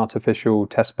created an artificial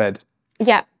test bed.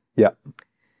 Yeah. Yeah.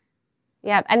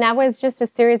 Yeah, and that was just a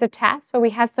series of tasks where we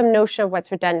have some notion of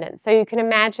what's redundant. So you can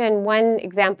imagine one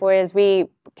example is we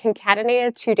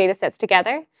concatenated two data sets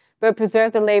together, but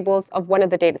preserved the labels of one of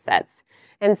the data sets.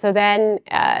 And so then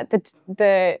a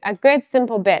good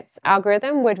simple bits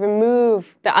algorithm would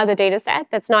remove the other data set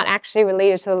that's not actually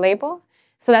related to the label.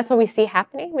 So that's what we see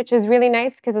happening, which is really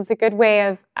nice because it's a good way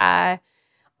of,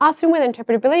 often with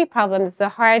interpretability problems, the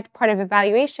hard part of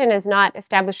evaluation is not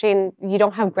establishing, you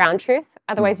don't have ground truth.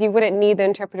 Otherwise, you wouldn't need the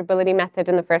interpretability method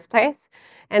in the first place.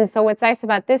 And so what's nice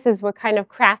about this is we're kind of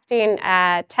crafting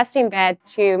a testing bed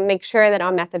to make sure that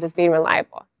our method is being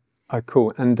reliable. Oh,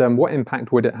 cool. And what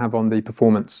impact would it have on the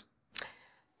performance?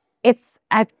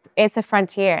 It's a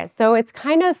frontier. So it's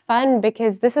kind of fun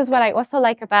because this is what I also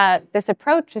like about this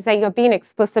approach is that you're being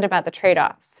explicit about the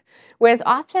trade-offs. Whereas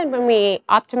often when we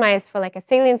optimize for like a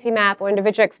saliency map or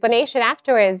individual explanation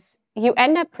afterwards, you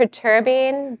end up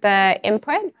perturbing the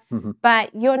input,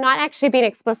 but you're not actually being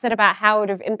explicit about how it would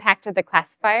have impacted the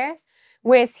classifier.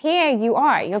 Whereas here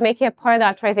you're making it part of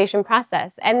the optimization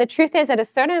process. And the truth is at a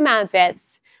certain amount of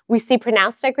bits, we see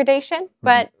pronounced degradation,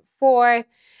 but for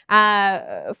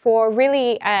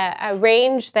really a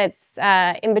range that's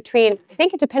in between, I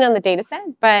think it depends on the data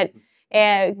set, but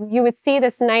you would see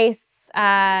this nice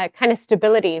kind of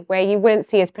stability where you wouldn't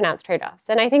see as pronounced trade-offs.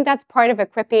 And I think that's part of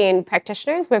equipping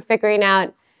practitioners with figuring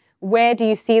out where do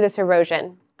you see this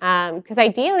erosion. Because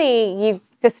ideally, you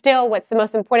distill what's the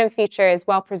most important feature is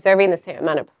while preserving the same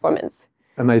amount of performance.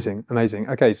 Amazing, amazing.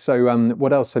 Okay, so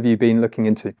what else have you been looking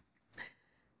into?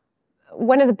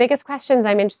 One of the biggest questions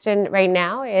I'm interested in right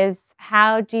now is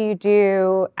how do you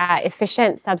do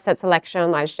efficient subset selection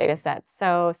on large data sets?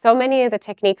 So many of the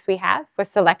techniques we have for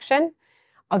selection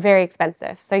are very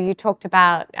expensive. So you talked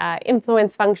about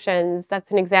influence functions.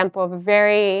 That's an example of a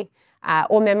very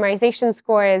or memorization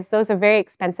scores. Those are very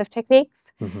expensive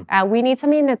techniques. We need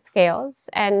something that scales.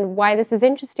 And why this is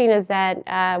interesting is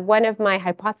that one of my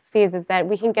hypotheses is that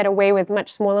we can get away with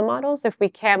much smaller models if we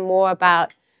care more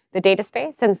about the data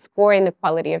space and scoring the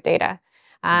quality of data.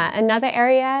 Another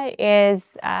area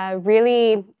is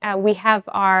we have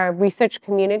our research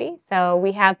community. So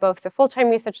we have both the full-time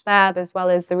research lab as well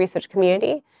as the research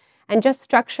community, and just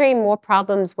structuring more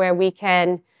problems where we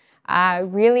can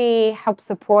really help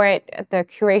support the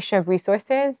curation of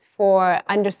resources for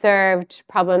underserved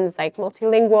problems like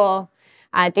multilingual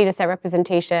data set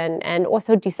representation and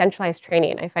also decentralized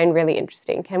training. I find really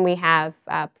interesting. Can we have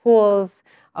pools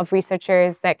of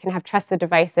researchers that can have trusted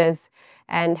devices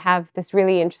and have this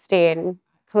really interesting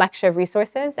collection of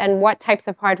resources? And what types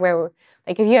of hardware,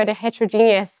 like if you had a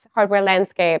heterogeneous hardware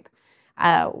landscape,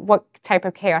 what type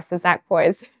of chaos does that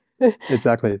cause?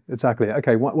 Exactly.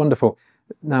 Okay, wonderful.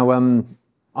 Now,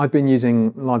 I've been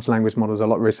using large language models a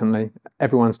lot recently.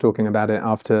 Everyone's talking about it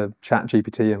after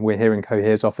ChatGPT, and we're here in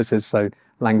Cohere's offices, so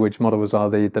language models are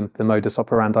the modus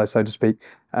operandi, so to speak.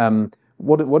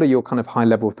 What are your kind of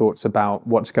high-level thoughts about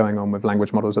what's going on with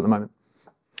language models at the moment?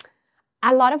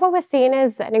 A lot of what we're seeing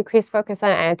is an increased focus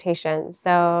on annotation.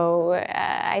 So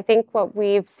I think what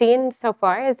we've seen so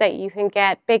far is that you can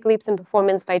get big leaps in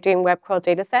performance by doing web crawl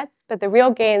data sets, but the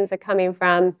real gains are coming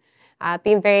from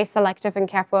being very selective and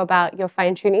careful about your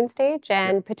fine-tuning stage,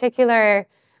 and particular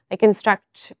like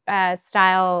instruct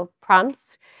style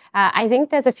prompts. I think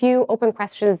there's a few open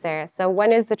questions there. So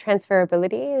one is the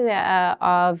transferability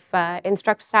of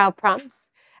instruct style prompts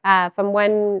from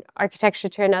one architecture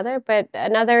to another, but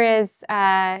another is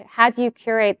how do you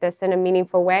curate this in a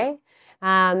meaningful way?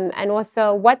 And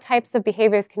also, what types of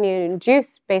behaviors can you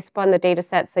induce based upon the data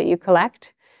sets that you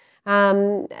collect?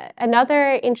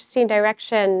 Another interesting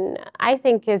direction, I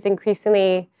think, is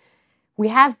increasingly, we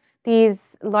have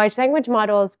these large language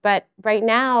models, but right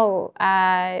now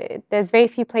there's very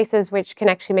few places which can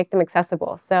actually make them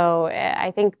accessible. So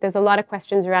I think there's a lot of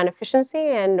questions around efficiency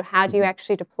and how do you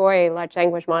actually deploy large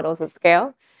language models at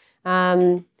scale.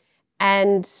 And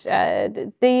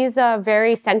these are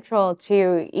very central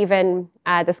to even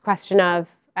this question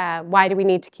of why do we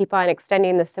need to keep on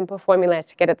extending the simple formula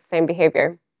to get at the same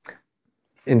behavior?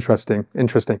 Interesting.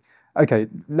 Okay,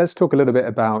 let's talk a little bit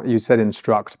about, you said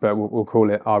instruct, but we'll call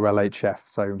it RLHF.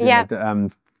 So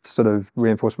sort of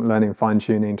reinforcement learning,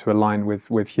 fine-tuning to align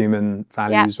with human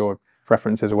values or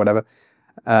preferences or whatever.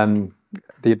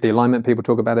 The alignment people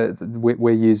talk about it,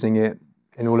 we're using it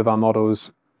in all of our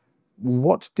models.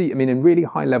 In really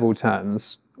high-level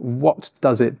terms, what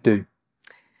does it do?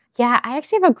 Yeah, I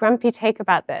actually have a grumpy take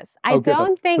about this. I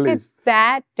don't think it's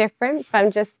that different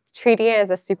from just treating it as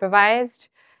a supervised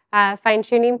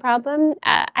fine-tuning problem.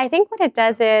 I think what it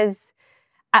does is,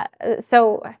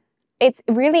 so it's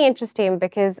really interesting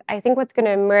because I think what's going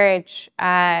to emerge,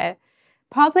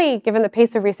 probably given the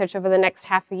pace of research over the next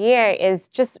half a year, is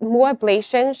just more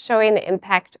ablations showing the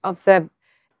impact of the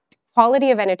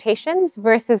quality of annotations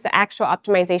versus the actual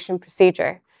optimization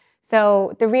procedure.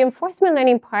 So the reinforcement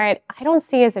learning part, I don't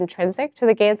see as intrinsic to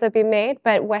the gains that have been made,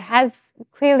 but what has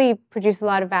clearly produced a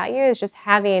lot of value is just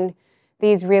having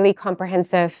these really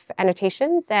comprehensive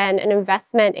annotations and an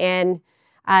investment in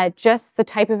just the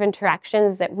type of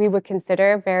interactions that we would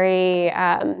consider very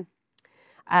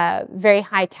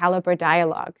high caliber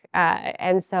dialogue.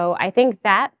 And so I think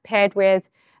that paired with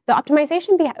the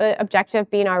optimization objective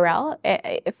being RL,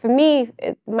 for me,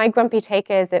 my grumpy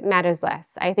take is it matters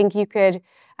less. I think you could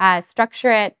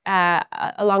structure it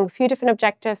along a few different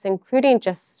objectives, including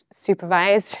just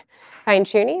supervised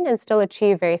fine-tuning, and still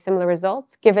achieve very similar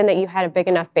results, given that you had a big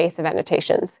enough base of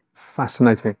annotations.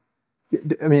 Fascinating.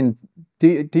 I mean,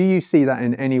 do you see that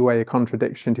in any way a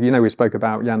contradiction to, we spoke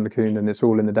about Jan LeCun and it's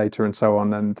all in the data and so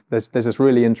on, and there's this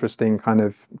really interesting kind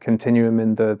of continuum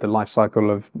in the life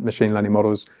cycle of machine learning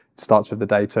models. It starts with the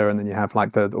data, and then you have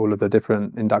like all of the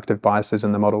different inductive biases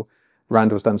in the model.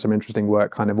 Randall's done some interesting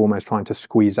work kind of almost trying to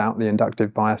squeeze out the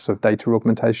inductive bias of data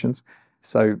augmentations.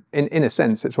 So in a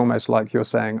sense, it's almost like you're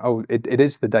saying, oh, it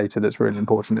is the data that's really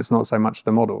important. It's not so much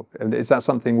the model. Is that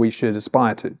something we should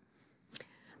aspire to?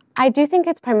 I do think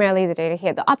it's primarily the data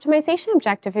here. The optimization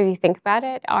objective, if you think about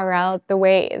it, RL,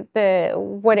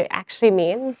 what it actually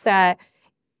means,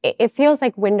 it feels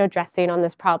like window dressing on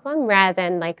this problem rather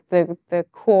than like the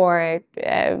core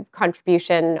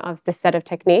contribution of the set of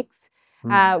techniques.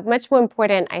 Much more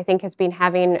important, I think, has been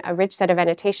having a rich set of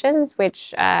annotations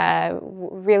which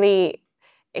really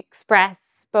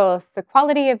express both the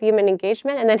quality of human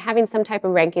engagement and then having some type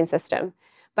of ranking system.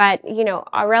 But, you know,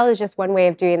 RL is just one way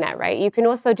of doing that, right? You can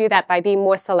also do that by being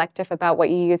more selective about what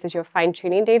you use as your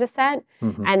fine-tuning data set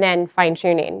and then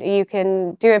fine-tuning. You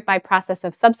can do it by process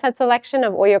of subset selection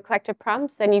of all your collected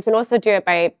prompts, and you can also do it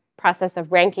by process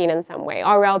of ranking in some way,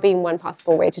 RL being one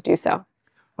possible way to do so.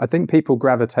 I think people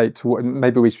gravitate toward,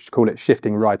 maybe we should call it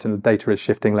shifting right and the data is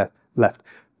shifting left.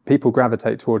 People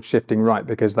gravitate towards shifting right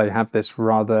because they have this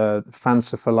rather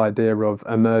fanciful idea of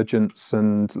emergence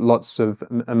and lots of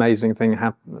amazing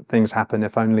things happen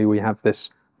if only we have this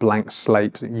blank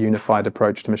slate, unified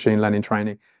approach to machine learning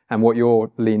training. And what you're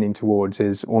leaning towards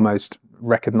is almost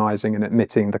recognizing and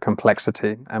admitting the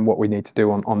complexity and what we need to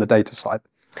do on the data side.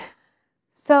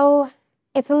 So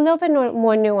it's a little bit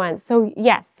more nuanced. So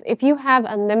yes, if you have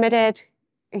unlimited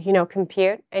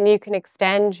compute and you can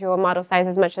extend your model size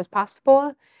as much as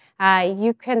possible,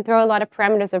 you can throw a lot of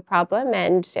parameters of problem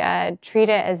and treat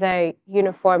it as a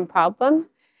uniform problem.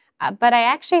 But I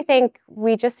actually think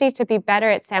we just need to be better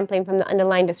at sampling from the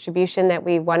underlying distribution that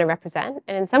we want to represent.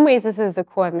 And in some ways, this is the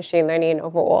core of machine learning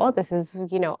overall. This is,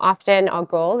 often our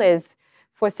goal is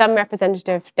for some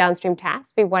representative downstream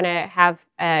tasks, we want to have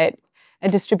a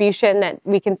distribution that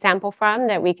we can sample from,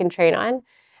 that we can train on.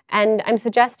 And I'm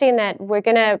suggesting that we're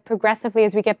going to progressively,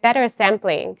 as we get better at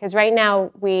sampling, because right now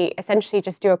we essentially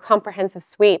just do a comprehensive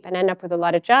sweep and end up with a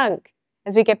lot of junk.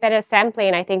 As we get better at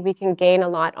sampling, I think we can gain a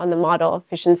lot on the model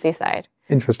efficiency side.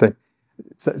 Interesting.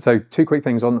 So two quick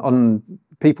things. On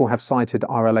people have cited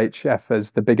RLHF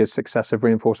as the biggest success of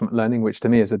reinforcement learning, which to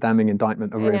me is a damning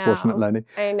indictment of reinforcement learning.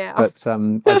 I know. But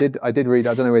I did read.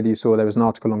 I don't know whether you saw. There was an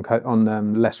article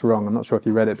on Less Wrong. I'm not sure if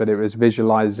you read it, but it was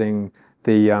visualizing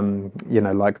the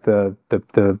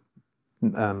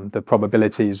the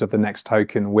probabilities of the next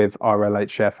token with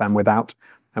RLHF and without.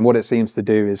 And what it seems to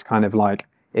do is kind of like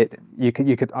I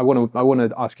want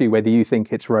to ask you whether you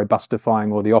think it's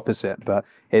robustifying or the opposite, but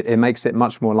it makes it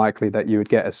much more likely that you would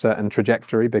get a certain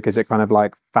trajectory because it kind of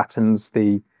like fattens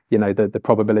the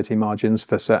probability margins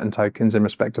for certain tokens in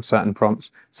respect of certain prompts.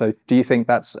 So do you think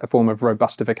that's a form of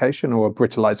robustification or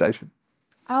brittleization?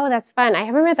 Oh, that's fun. I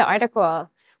haven't read the article.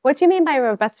 What do you mean by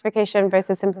robustification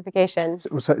versus simplification?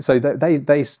 So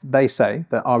they say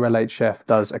that RLHF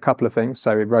does a couple of things.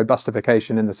 So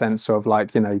robustification in the sense of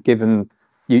like, given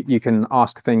you can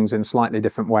ask things in slightly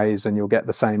different ways and you'll get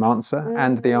the same answer,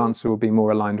 and the answer will be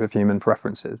more aligned with human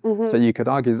preferences. So you could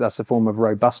argue that's a form of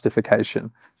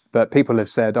robustification. But people have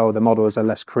said, oh, the models are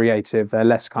less creative, they're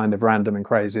less kind of random and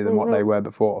crazy than what they were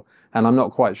before. And I'm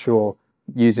not quite sure,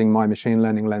 using my machine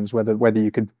learning lens, whether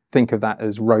you could think of that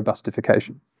as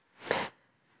robustification.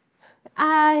 Yeah,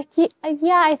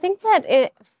 I think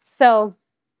that so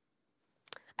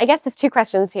I guess there's two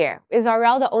questions here. Is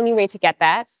RL the only way to get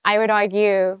that? I would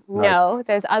argue no.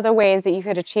 There's other ways that you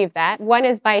could achieve that. One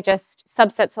is by just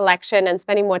subset selection and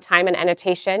spending more time in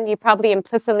annotation. You probably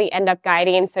implicitly end up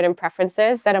guiding certain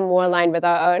preferences that are more aligned with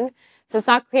our own. So it's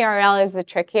not clear RL is the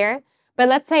trick here. But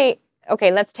let's say,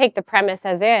 okay, let's take the premise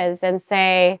as is and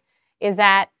say, is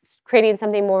that creating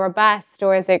something more robust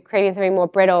or is it creating something more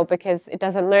brittle because it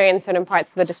doesn't learn certain parts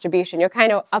of the distribution? You're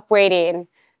kind of upweighting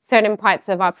certain parts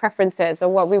of our preferences or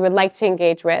what we would like to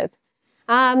engage with.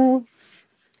 The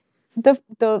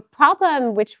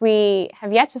problem which we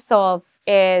have yet to solve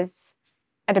is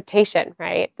adaptation,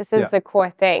 right? This is the core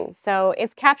thing. So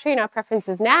it's capturing our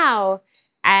preferences now,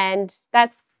 and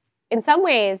that's in some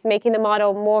ways making the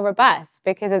model more robust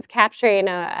because it's capturing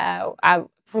a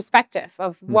perspective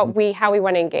of how we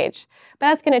want to engage. But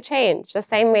that's going to change the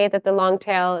same way that the long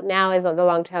tail now is the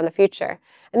long tail in the future.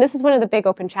 And this is one of the big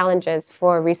open challenges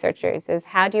for researchers is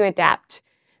how do you adapt?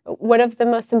 One of the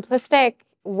most simplistic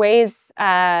ways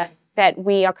that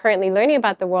we are currently learning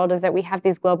about the world is that we have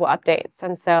these global updates.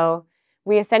 And so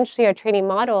we essentially are training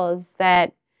models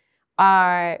that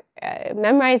are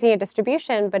memorizing a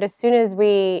distribution, but as soon as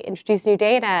we introduce new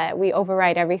data, we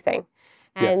override everything.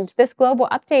 And this global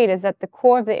update is at the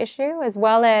core of the issue, as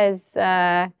well as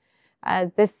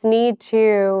this need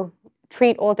to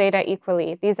treat all data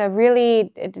equally. These are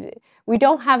really, we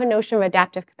don't have a notion of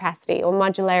adaptive capacity or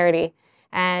modularity.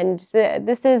 And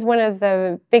this is one of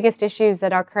the biggest issues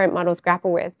that our current models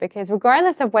grapple with, because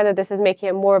regardless of whether this is making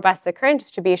it more robust than the current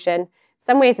distribution, in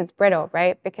some ways it's brittle,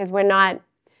 right? Because we're not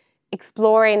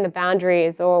exploring the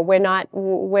boundaries, or we're not,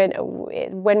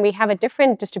 when we have a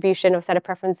different distribution or set of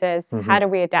preferences, how do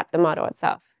we adapt the model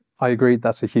itself? I agree,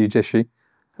 that's a huge issue.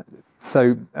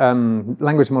 So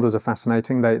language models are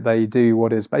fascinating. They do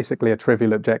what is basically a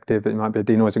trivial objective. It might be a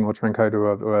denoising autoencoder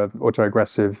or an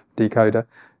autoaggressive decoder,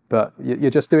 but you're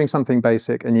just doing something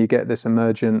basic and you get this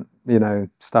emergent,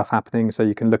 stuff happening, so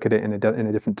you can look at it in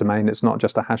a different domain. It's not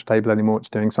just a hash table anymore, it's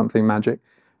doing something magic.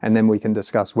 and then we can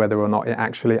discuss whether or not it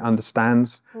actually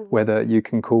understands whether you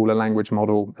can call a language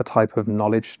model a type of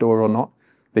knowledge store or not,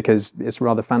 because it's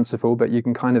rather fanciful, but you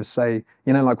can kind of say,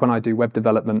 you know, like when I do web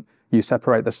development, you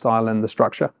separate the style and the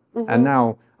structure, and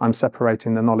now I'm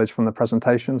separating the knowledge from the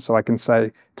presentation, so I can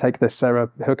say, take this Sara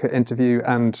Hooker interview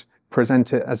and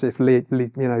present it as if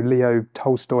Leo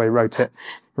Tolstoy wrote it,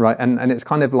 right? And it's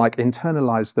kind of like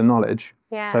internalize the knowledge.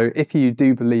 Yeah. So if you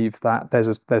do believe that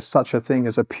there's such a thing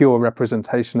as a pure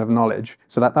representation of knowledge,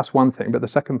 so that's one thing. But the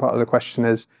second part of the question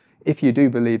is, if you do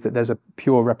believe that there's a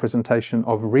pure representation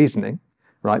of reasoning,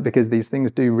 right? Because these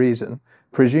things do reason,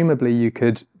 presumably you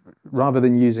could, rather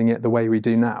than using it the way we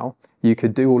do now, you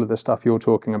could do all of the stuff you're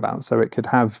talking about. So it could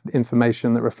have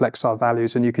information that reflects our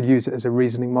values, and you could use it as a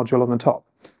reasoning module on the top.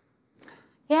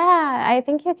 Yeah, I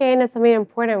think you're getting to something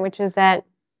important, which is that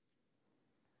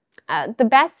the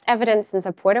best evidence in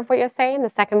support of what you're saying, the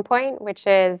second point, which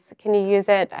is, can you use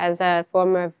it as a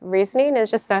form of reasoning,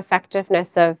 is just the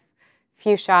effectiveness of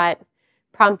few-shot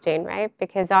prompting, right?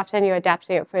 Because often you're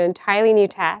adapting it for an entirely new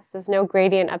task. There's no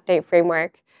gradient update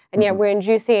framework. And yet we're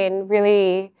inducing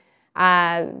really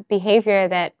behavior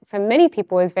that for many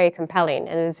people is very compelling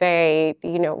and is very,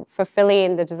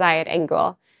 fulfilling the desired end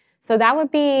goal. So that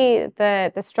would be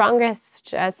the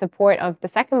strongest support of the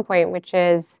second point, which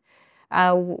is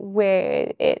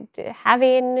having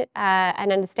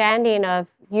an understanding of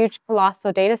huge,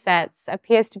 colossal data sets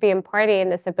appears to be imparting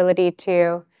this ability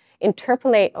to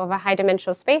interpolate over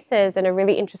high-dimensional spaces in a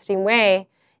really interesting way,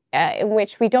 in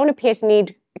which we don't appear to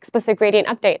need explicit gradient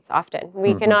updates often.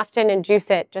 We can often induce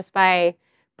it just by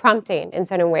prompting in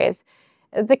certain ways.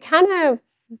 The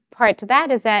counterpart to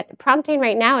that is that prompting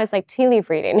right now is like tea leaf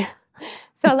reading.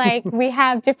 So like we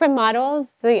have different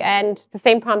models and the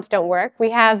same prompts don't work.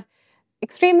 We have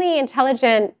extremely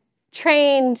intelligent,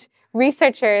 trained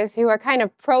researchers who are kind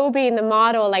of probing the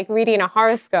model like reading a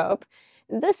horoscope.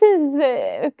 This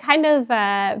is kind of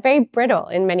very brittle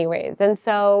in many ways. And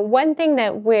so one thing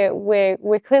that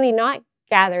we're clearly not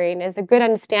gathering is a good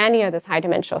understanding of this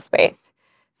high-dimensional space.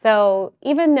 So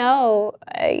even though,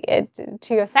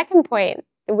 to your second point,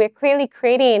 we're clearly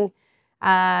creating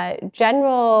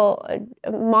general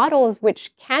models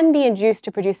which can be induced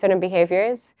to produce certain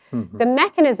behaviors, the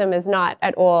mechanism is not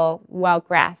at all well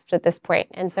grasped at this point.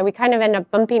 And so we kind of end up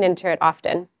bumping into it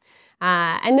often.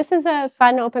 And this is a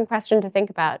fun, open question to think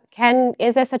about.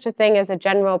 Is there such a thing as a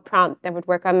general prompt that would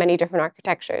work on many different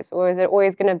architectures? Or is it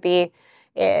always going to be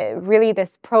really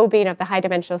this probing of the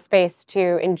high-dimensional space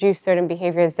to induce certain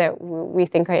behaviors that we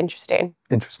think are interesting?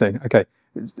 Interesting. Okay.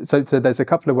 So there's a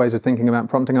couple of ways of thinking about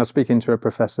prompting. I was speaking to a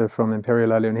professor from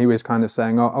Imperial earlier, and he was kind of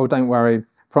saying, oh, don't worry,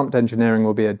 prompt engineering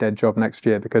will be a dead job next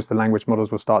year because the language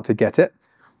models will start to get it.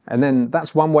 And then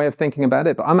that's one way of thinking about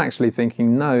it. But I'm actually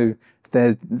thinking, no,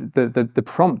 the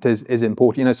prompt is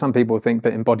important. Some people think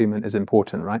that embodiment is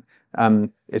important, right?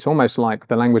 It's almost like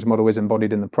the language model is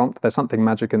embodied in the prompt. There's something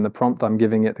magic in the prompt. I'm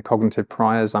giving it the cognitive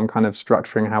priors. I'm kind of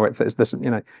structuring how it fits.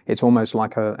 It's almost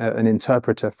like an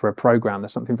interpreter for a program.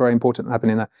 There's something very important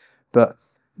happening there. But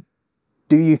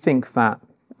do you think that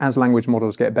as language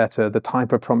models get better, the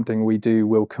type of prompting we do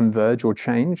will converge or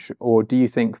change? Or do you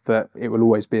think that it will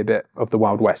always be a bit of the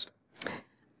Wild West?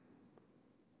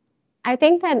 I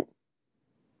think that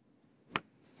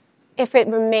if it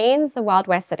remains the Wild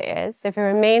West that it is, if it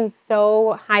remains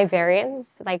so high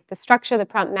variance, like the structure of the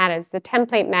prompt matters, the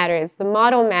template matters, the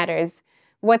model matters,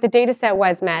 what the data set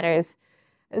was matters,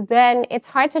 then it's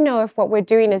hard to know if what we're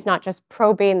doing is not just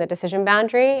probing the decision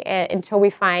boundary until we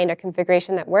find a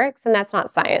configuration that works, and that's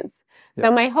not science. Yeah.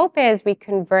 So my hope is we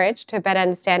converge to a better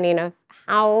understanding of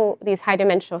how these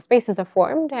high-dimensional spaces are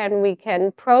formed, and we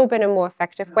can probe in a more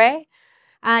effective way.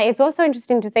 It's also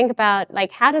interesting to think about,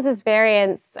 like, how does this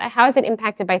variance, how is it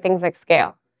impacted by things like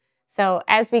scale? So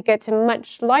as we get to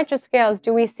much larger scales,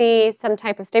 do we see some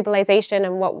type of stabilization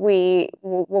in what we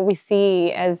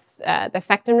see as the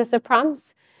effectiveness of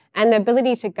prompts and the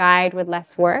ability to guide with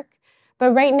less work?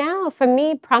 But right now, for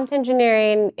me, prompt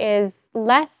engineering is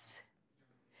less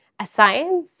a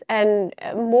science and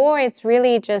more it's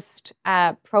really just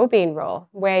a probing role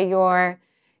where you're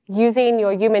using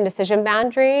your human decision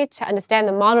boundary to understand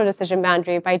the model decision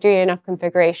boundary by doing enough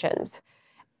configurations.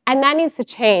 And that needs to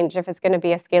change if it's going to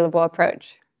be a scalable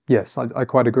approach. Yes, I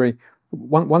quite agree.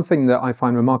 One thing that I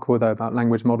find remarkable, though, about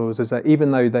language models is that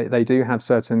even though they do have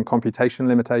certain computation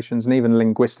limitations, and even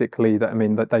linguistically,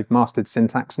 that they've mastered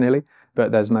syntax nearly,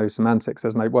 but there's no semantics,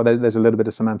 there's a little bit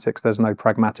of semantics, there's no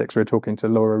pragmatics. We were talking to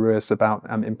Laura Ruiz about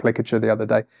implicature the other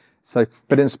day. So,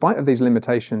 but in spite of these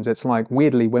limitations, it's like,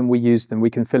 weirdly, when we use them, we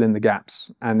can fill in the gaps,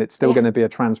 and it's still going to be a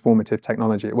transformative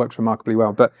technology. It works remarkably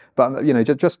well. But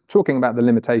just talking about the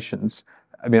limitations,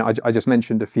 I mean, I just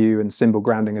mentioned a few, and symbol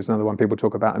grounding is another one people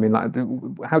talk about. I mean,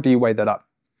 like, how do you weigh that up?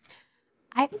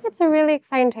 I think it's a really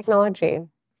exciting technology.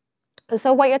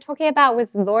 So what you're talking about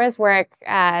was Laura's work.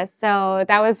 So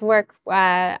that was work,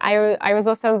 I was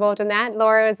also involved in that.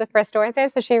 Laura was the first author,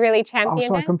 so she really championed it. Oh,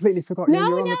 so I completely forgot. No,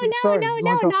 you're on no, the, no, sorry, no, my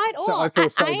no, God. not at all. So I feel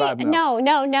so bad now.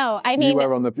 No. I mean, you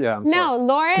were on the, yeah, I'm sorry. no,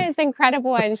 Laura is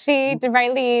incredible, and she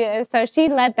rightly, so she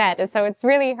led that, so it's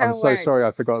really her work. I'm so sorry,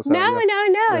 I forgot. Sorry, No,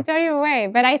 yeah. don't even worry.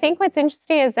 But I think what's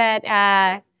interesting is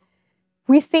that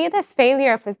we see this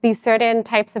failure of these certain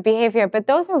types of behavior, but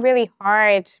those are really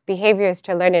hard behaviors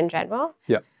to learn in general.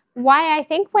 Yeah. Why I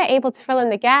think we're able to fill in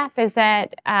the gap is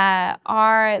that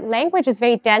our language is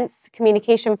very dense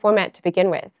communication format to begin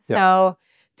with. Yeah. So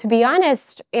to be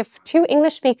honest, if two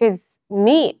English speakers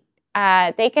meet,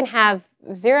 they can have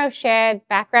zero shared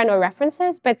background or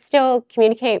references, but still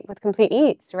communicate with complete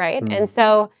ease, right? And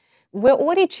so we're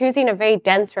already choosing a very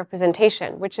dense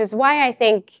representation, which is why I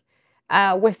think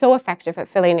we're so effective at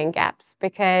filling in gaps,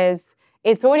 because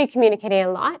it's already communicating a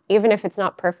lot, even if it's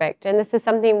not perfect. And this is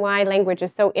something why language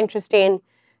is so interesting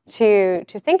to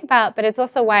think about, but it's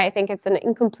also why I think it's an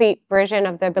incomplete version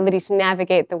of the ability to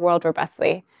navigate the world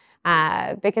robustly.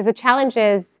 Because the challenge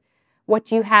is, what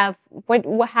do you have?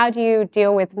 How do you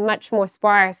deal with much more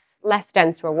sparse, less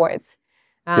dense rewards?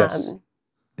 Yes,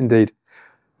 indeed.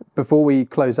 Before we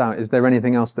close out, is there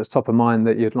anything else that's top of mind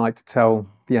that you'd like to tell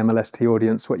the MLST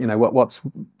audience? What's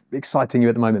exciting you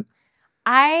at the moment?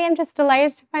 I am just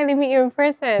delighted to finally meet you in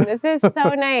person. This is so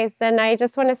nice. And I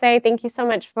just want to say thank you so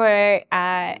much for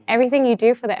everything you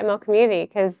do for the ML community,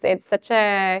 because it's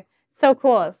so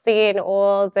cool seeing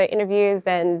all the interviews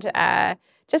and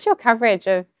just your coverage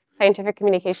of scientific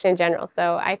communication in general.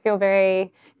 So I feel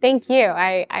thank you.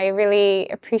 I really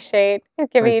appreciate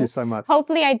giving. Thank you so much.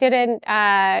 Hopefully I didn't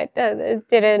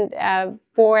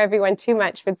bore everyone too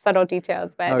much with subtle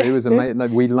details, but no, it was amazing. No,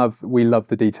 we love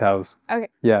the details. Okay.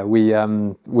 Yeah, we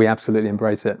absolutely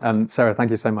embrace it. Sarah,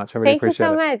 thank you so much. I really appreciate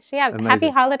it. Thank you so much. Yeah, Amazing. Happy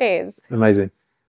holidays. Amazing.